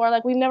lot of people are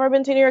like, we've never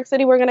been to New York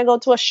City. We're going to go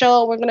to a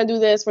show. We're going to do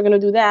this. We're going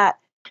to do that.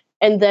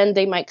 And then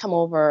they might come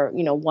over,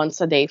 once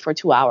a day for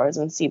 2 hours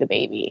and see the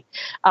baby.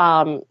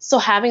 So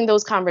having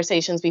those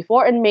conversations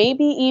before, and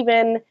maybe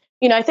even,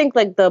 I think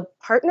like the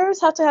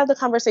partners have to have the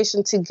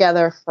conversation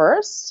together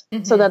first,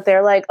 so that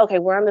they're like, okay,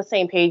 we're on the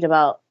same page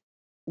about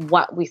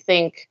what we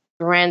think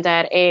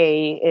granddad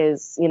A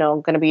is,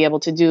 going to be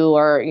able to do,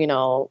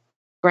 or,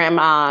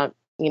 grandma,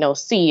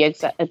 C, et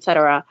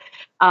cetera.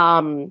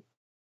 And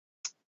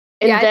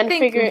then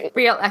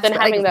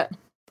having that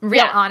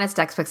real honest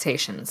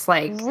expectations,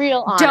 like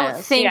real honest. Don't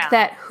think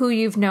that who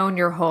you've known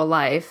your whole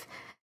life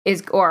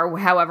is, or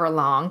however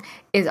long,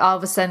 is all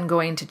of a sudden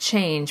going to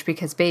change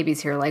because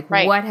baby's here. Like,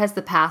 what has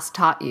the past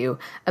taught you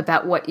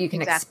about what you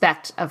can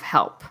expect of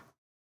help?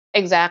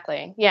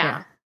 Exactly.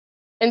 Yeah.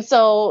 And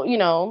so,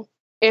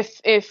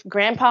 if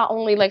grandpa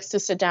only likes to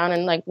sit down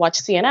and like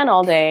watch CNN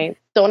all day,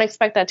 don't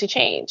expect that to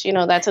change.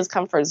 That's his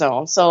comfort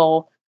zone.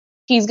 So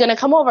he's going to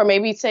come over,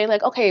 maybe say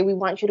like, okay, we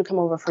want you to come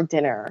over for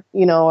dinner,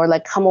 or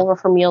like come over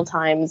for meal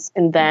times.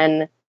 And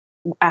then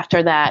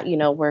after that,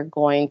 we're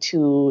going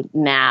to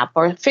nap,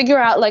 or figure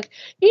out like,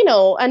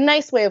 a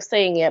nice way of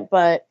saying it.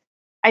 But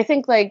I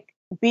think like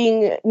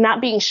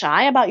not being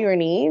shy about your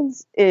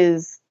needs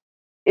is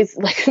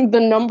like the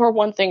number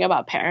one thing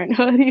about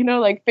parenthood,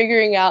 like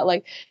figuring out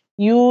like,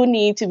 you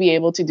need to be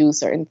able to do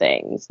certain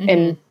things.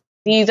 And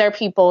these are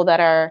people that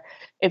are,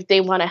 if they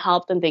want to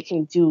help, then they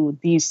can do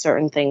these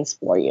certain things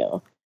for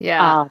you.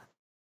 Yeah.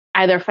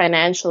 Either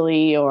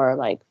financially or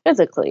like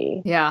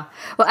physically. Yeah.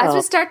 Well, as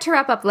we start to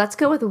wrap up, let's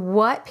go with,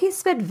 what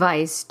piece of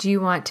advice do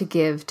you want to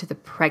give to the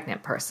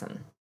pregnant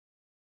person?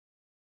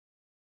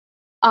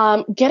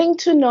 Getting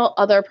to know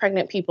other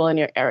pregnant people in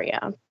your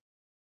area.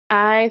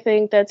 I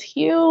think that's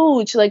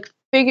huge. Like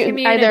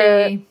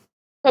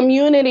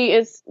community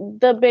is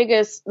the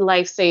biggest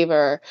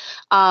lifesaver.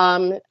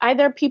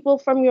 Either people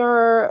from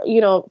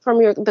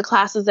the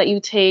classes that you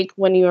take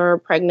when you're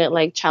pregnant,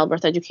 like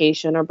childbirth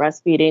education or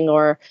breastfeeding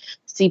or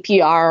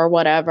CPR or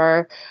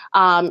whatever,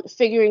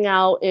 figuring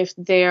out if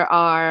there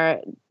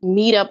are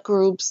meetup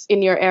groups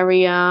in your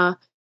area,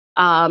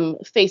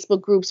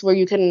 Facebook groups where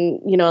you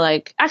can,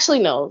 actually,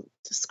 no,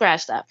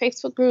 scratch that.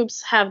 Facebook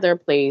groups have their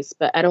place,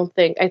 but I don't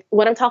think,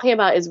 what I'm talking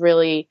about is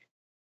really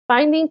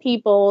finding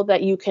people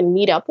that you can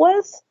meet up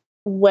with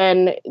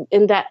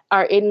that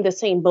are in the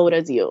same boat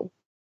as you.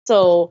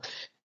 So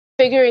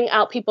figuring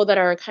out people that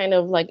are kind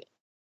of like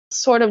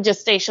sort of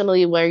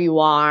gestationally where you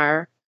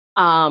are,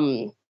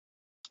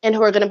 and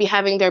who are going to be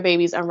having their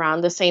babies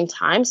around the same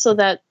time, so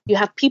that you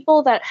have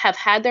people that have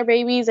had their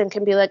babies and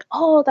can be like,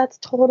 oh, that's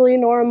totally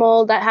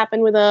normal. That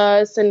happened with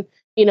us. And,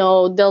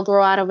 they'll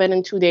grow out of it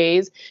in 2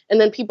 days. And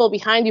then people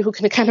behind you who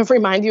can kind of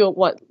remind you of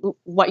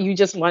what you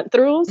just went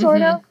through,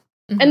 sort of.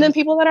 And then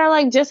people that are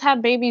like, just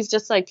have babies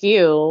just like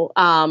you.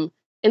 And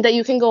that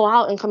you can go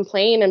out and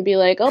complain and be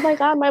like, oh my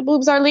God, my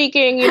boobs are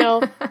leaking. You know,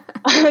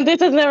 this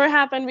has never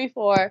happened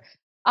before.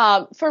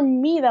 For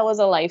me, that was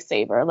a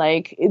lifesaver.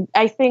 Like,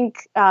 I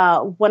think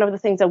one of the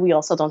things that we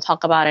also don't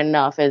talk about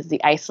enough is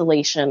the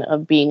isolation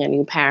of being a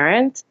new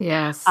parent.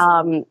 Yes.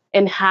 And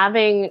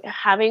having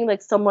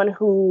like someone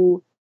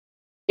who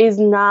is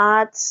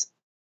not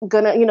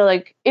gonna, you know,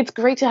 like, it's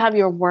great to have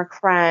your work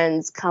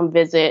friends come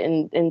visit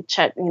and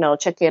check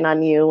in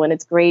on you. And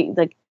it's great,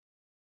 like,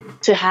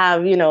 to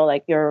have, you know,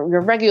 like your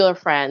regular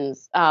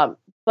friends.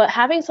 But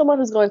having someone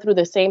who's going through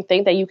the same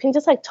thing that you can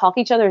just like talk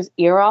each other's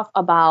ear off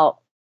about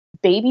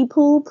baby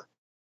poop,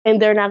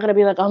 and they're not going to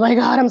be like, oh my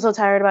God, I'm so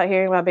tired about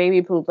hearing about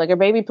baby poop. Like, your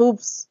baby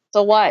poops,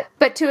 so what?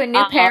 But to a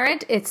new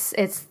parent, it's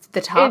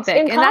the topic.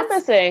 It's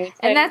encompassing.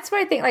 And that's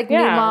why I think, like, new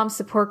mom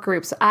support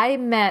groups. I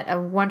met a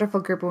wonderful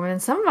group of women,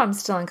 some of them I'm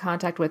still in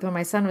contact with, when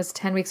my son was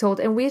 10 weeks old.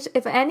 And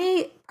if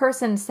any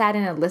person sat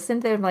in and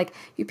listened, they're like,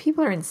 you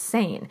people are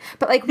insane.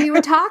 But like, we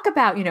would talk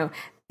about, you know,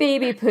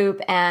 baby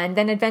poop, and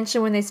then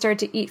eventually when they start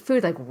to eat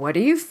food, like, what do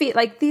you feed?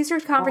 Like, these are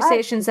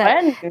conversations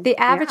that the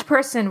average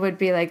person would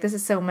be like, this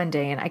is so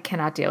mundane, I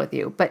cannot deal with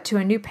you. But to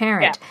a new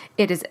parent,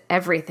 it is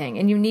everything,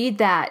 and you need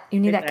that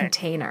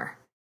container.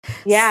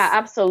 Yeah,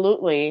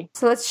 absolutely.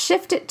 So let's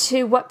shift it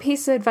to, what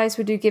piece of advice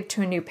would you give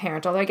to a new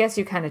parent? Although I guess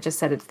you kind of just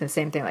said it's the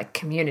same thing, like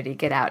community,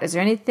 get out. Is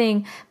there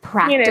anything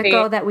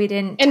practical that we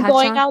didn't touch on? And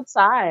going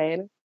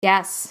outside.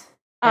 Yes.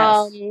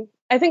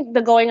 I think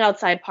the going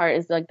outside part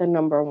is like the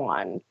number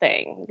one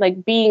thing,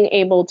 like being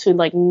able to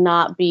like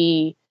not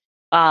be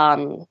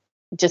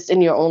just in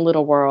your own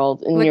little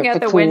world, in looking your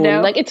out cocoon. The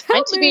window. Like, it's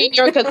meant to be in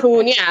your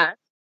cocoon. Yeah.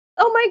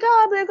 Oh my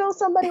God, there goes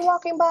somebody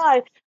walking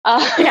by.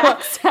 Yeah,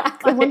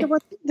 exactly. I wonder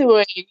what they're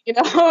doing. You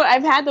know,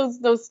 I've had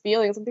those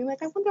feelings of being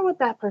like, I wonder what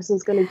that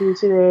person's going to do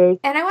today.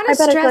 And I want to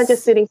stress, it's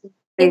just sitting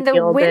in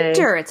the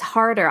winter, it's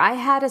harder. I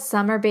had a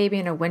summer baby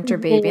and a winter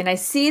baby, and I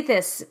see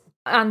this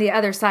on the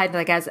other side,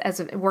 like as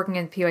working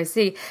in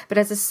PYC, but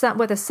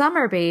with a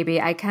summer baby,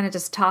 I kind of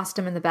just tossed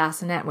him in the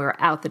bassinet and we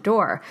were out the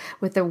door.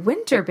 With the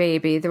winter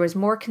baby, there was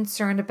more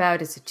concern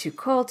about, is it too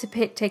cold to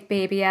take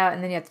baby out?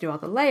 And then you have to do all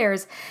the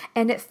layers.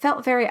 And it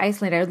felt very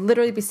isolated. I would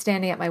literally be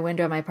standing at my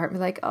window in my apartment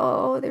like,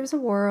 oh, there's a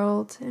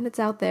world and it's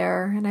out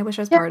there and I wish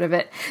I was part of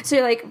it. So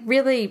you're like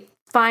really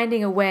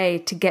finding a way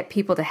to get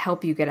people to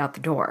help you get out the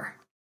door.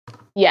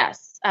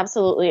 Yes,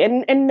 absolutely.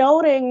 And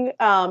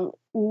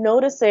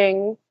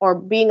noticing or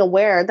being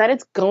aware that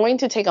it's going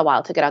to take a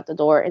while to get out the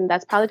door, and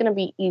that's probably going to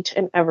be each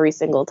and every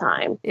single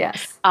time.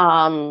 Yes.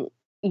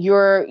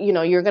 You're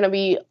going to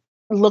be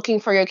looking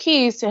for your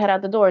keys to head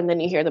out the door, and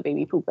then you hear the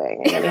baby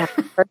pooping, and then you have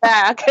to go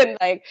back and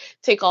like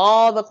take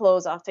all the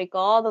clothes off, take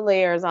all the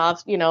layers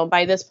off. You know,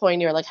 by this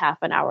point you're like half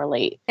an hour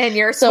late, and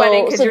you're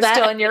sweating because you're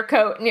still in your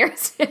coat, and you're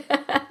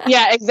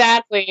yeah,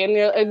 exactly.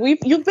 And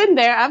you've been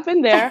there, I've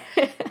been there.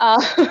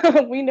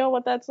 We know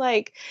what that's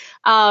like.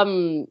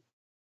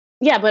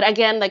 Yeah, but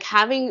again, like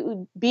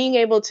being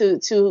able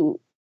to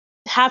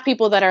have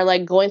people that are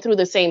like going through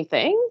the same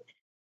thing,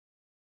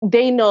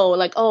 they know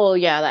like, oh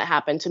yeah, that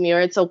happened to me, or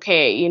it's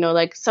okay. You know,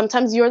 like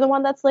sometimes you're the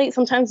one that's late,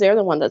 sometimes they're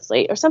the one that's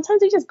late, or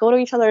sometimes you just go to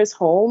each other's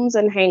homes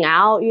and hang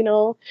out, you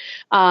know,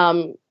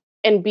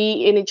 and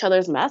be in each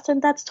other's mess,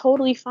 and that's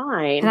totally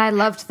fine. And I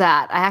loved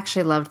that. I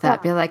actually loved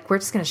that. Be like, we're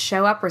just going to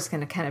show up, we're just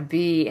going to kind of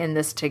be in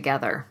this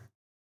together.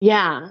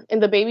 Yeah,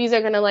 and the babies are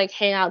going to like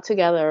hang out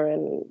together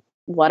and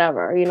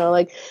whatever, you know,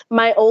 like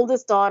my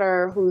oldest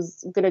daughter,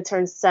 who's going to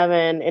turn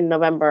 7 in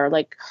November,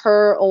 like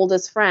her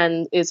oldest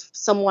friend is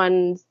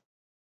someone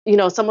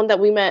that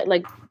we met,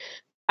 like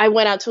I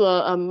went out to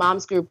a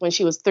mom's group when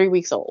she was 3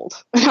 weeks old,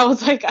 and I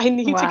was like, I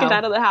need to get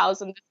out of the house,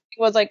 and it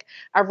was like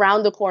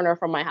around the corner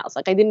from my house.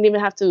 Like I didn't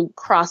even have to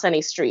cross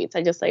any streets.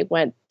 I just like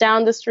went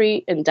down the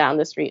street, and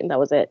that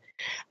was it.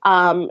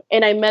 And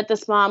I met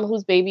this mom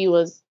whose baby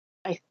was,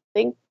 I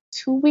think,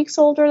 2 weeks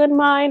older than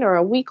mine or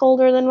a week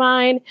older than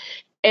mine.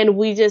 And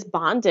we just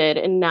bonded,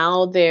 and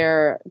now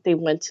they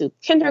went to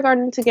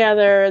kindergarten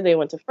together. They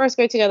went to first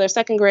grade together,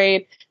 second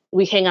grade.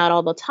 We hang out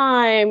all the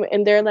time,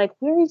 and they're like,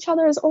 we're each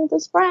other's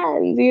oldest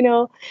friends, you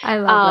know? I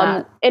love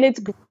that. And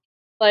it's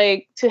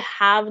like to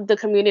have the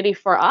community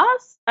for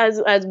us as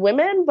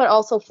women, but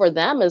also for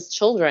them as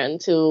children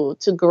to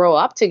grow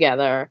up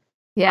together.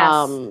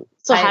 Yes.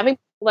 So having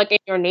like in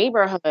your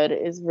neighborhood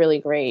is really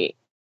great.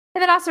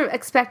 And then also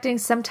expecting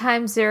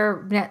sometimes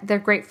they're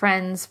great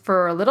friends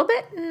for a little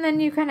bit, and then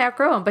you kind of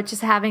outgrow them, but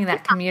just having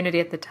that community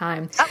at the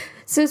time.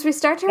 So as we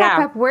start to wrap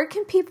up, where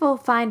can people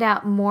find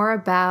out more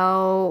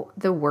about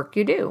the work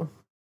you do?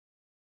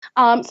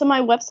 So my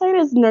website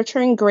is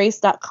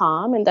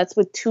nurturinggrace.com, and that's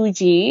with 2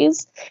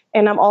 G's.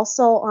 And I'm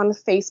also on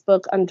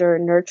Facebook under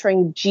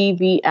Nurturing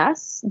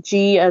GVS,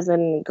 G as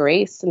in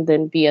Grace, and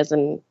then V as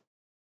in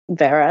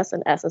Veras,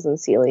 and S as in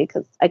Sealy,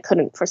 because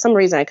for some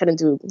reason I couldn't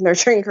do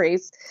Nurturing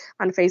Grace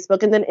on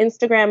Facebook. And then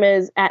Instagram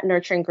is at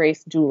Nurturing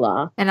Grace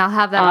Doula. And I'll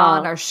have that all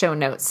in our show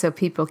notes so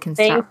people can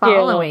start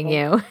following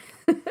you.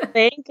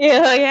 Thank you.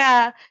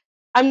 Yeah.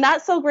 I'm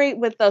not so great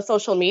with the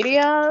social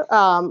media,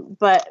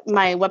 but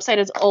my website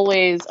is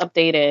always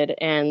updated,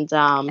 and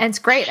it's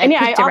great. And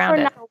yeah, I peeked offer around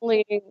it. not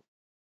only.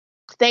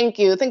 Thank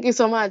you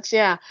so much.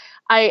 Yeah,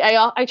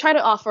 I try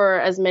to offer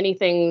as many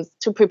things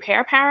to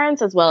prepare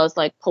parents as well as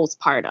like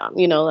postpartum.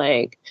 You know,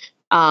 like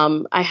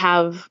I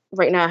have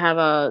right now. I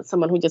have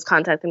someone who just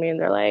contacted me, and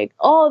they're like,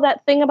 "Oh,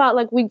 that thing about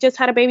like we just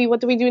had a baby. What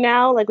do we do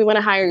now? Like we want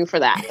to hire you for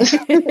that."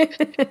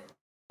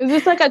 It's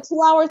just like a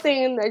 2-hour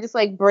thing, and I just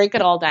like break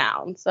it all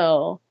down.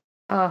 So.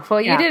 Oh,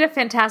 well, you did a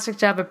fantastic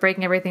job of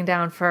breaking everything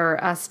down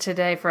for us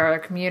today, for our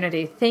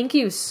community. Thank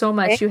you so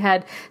much. You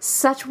had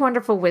such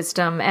wonderful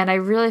wisdom, and I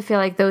really feel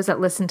like those that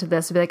listen to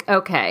this will be like,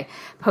 okay,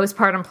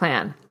 postpartum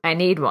plan. I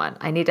need one.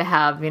 I need to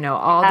have,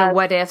 all the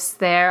what ifs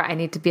there. I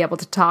need to be able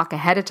to talk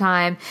ahead of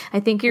time. I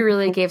think you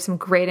really gave some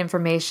great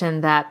information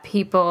that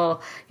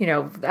people,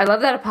 I love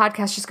that a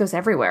podcast just goes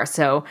everywhere.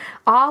 So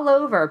all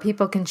over,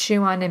 people can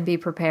chew on and be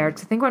prepared.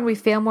 So I think when we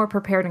feel more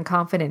prepared and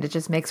confident, it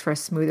just makes for a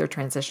smoother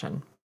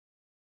transition.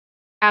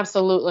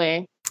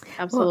 Absolutely.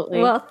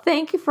 Well,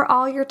 thank you for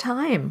all your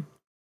time.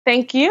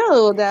 Thank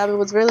you. That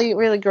was really,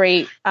 really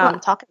great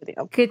talking with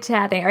you. Good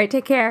chatting. All right,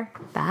 take care.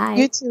 Bye.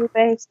 You too.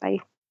 Thanks. Bye.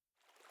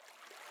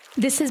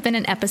 This has been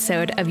an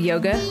episode of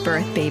Yoga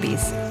Birth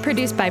Babies,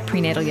 produced by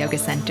Prenatal Yoga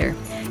Center.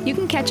 You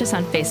can catch us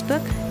on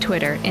Facebook,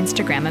 Twitter,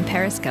 Instagram, and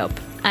Periscope.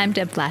 I'm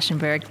Deb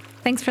Flaschenberg.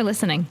 Thanks for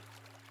listening.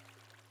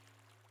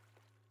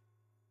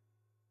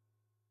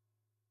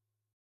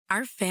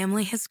 Our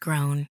family has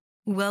grown.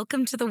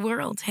 Welcome to the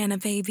world, Hannah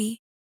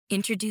baby.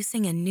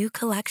 Introducing a new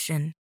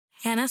collection,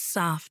 Hannah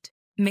Soft,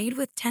 made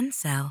with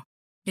Tencel.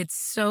 It's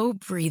so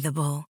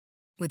breathable,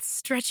 with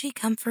stretchy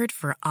comfort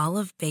for all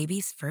of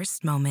baby's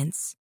first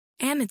moments.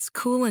 And it's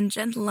cool and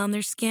gentle on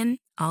their skin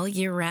all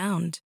year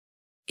round.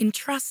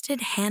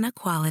 Entrusted Hannah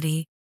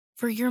quality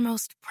for your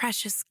most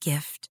precious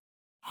gift.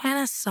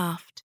 Hannah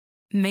Soft,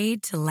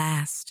 made to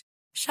last.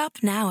 Shop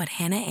now at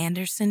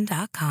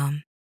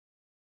hannahanderson.com.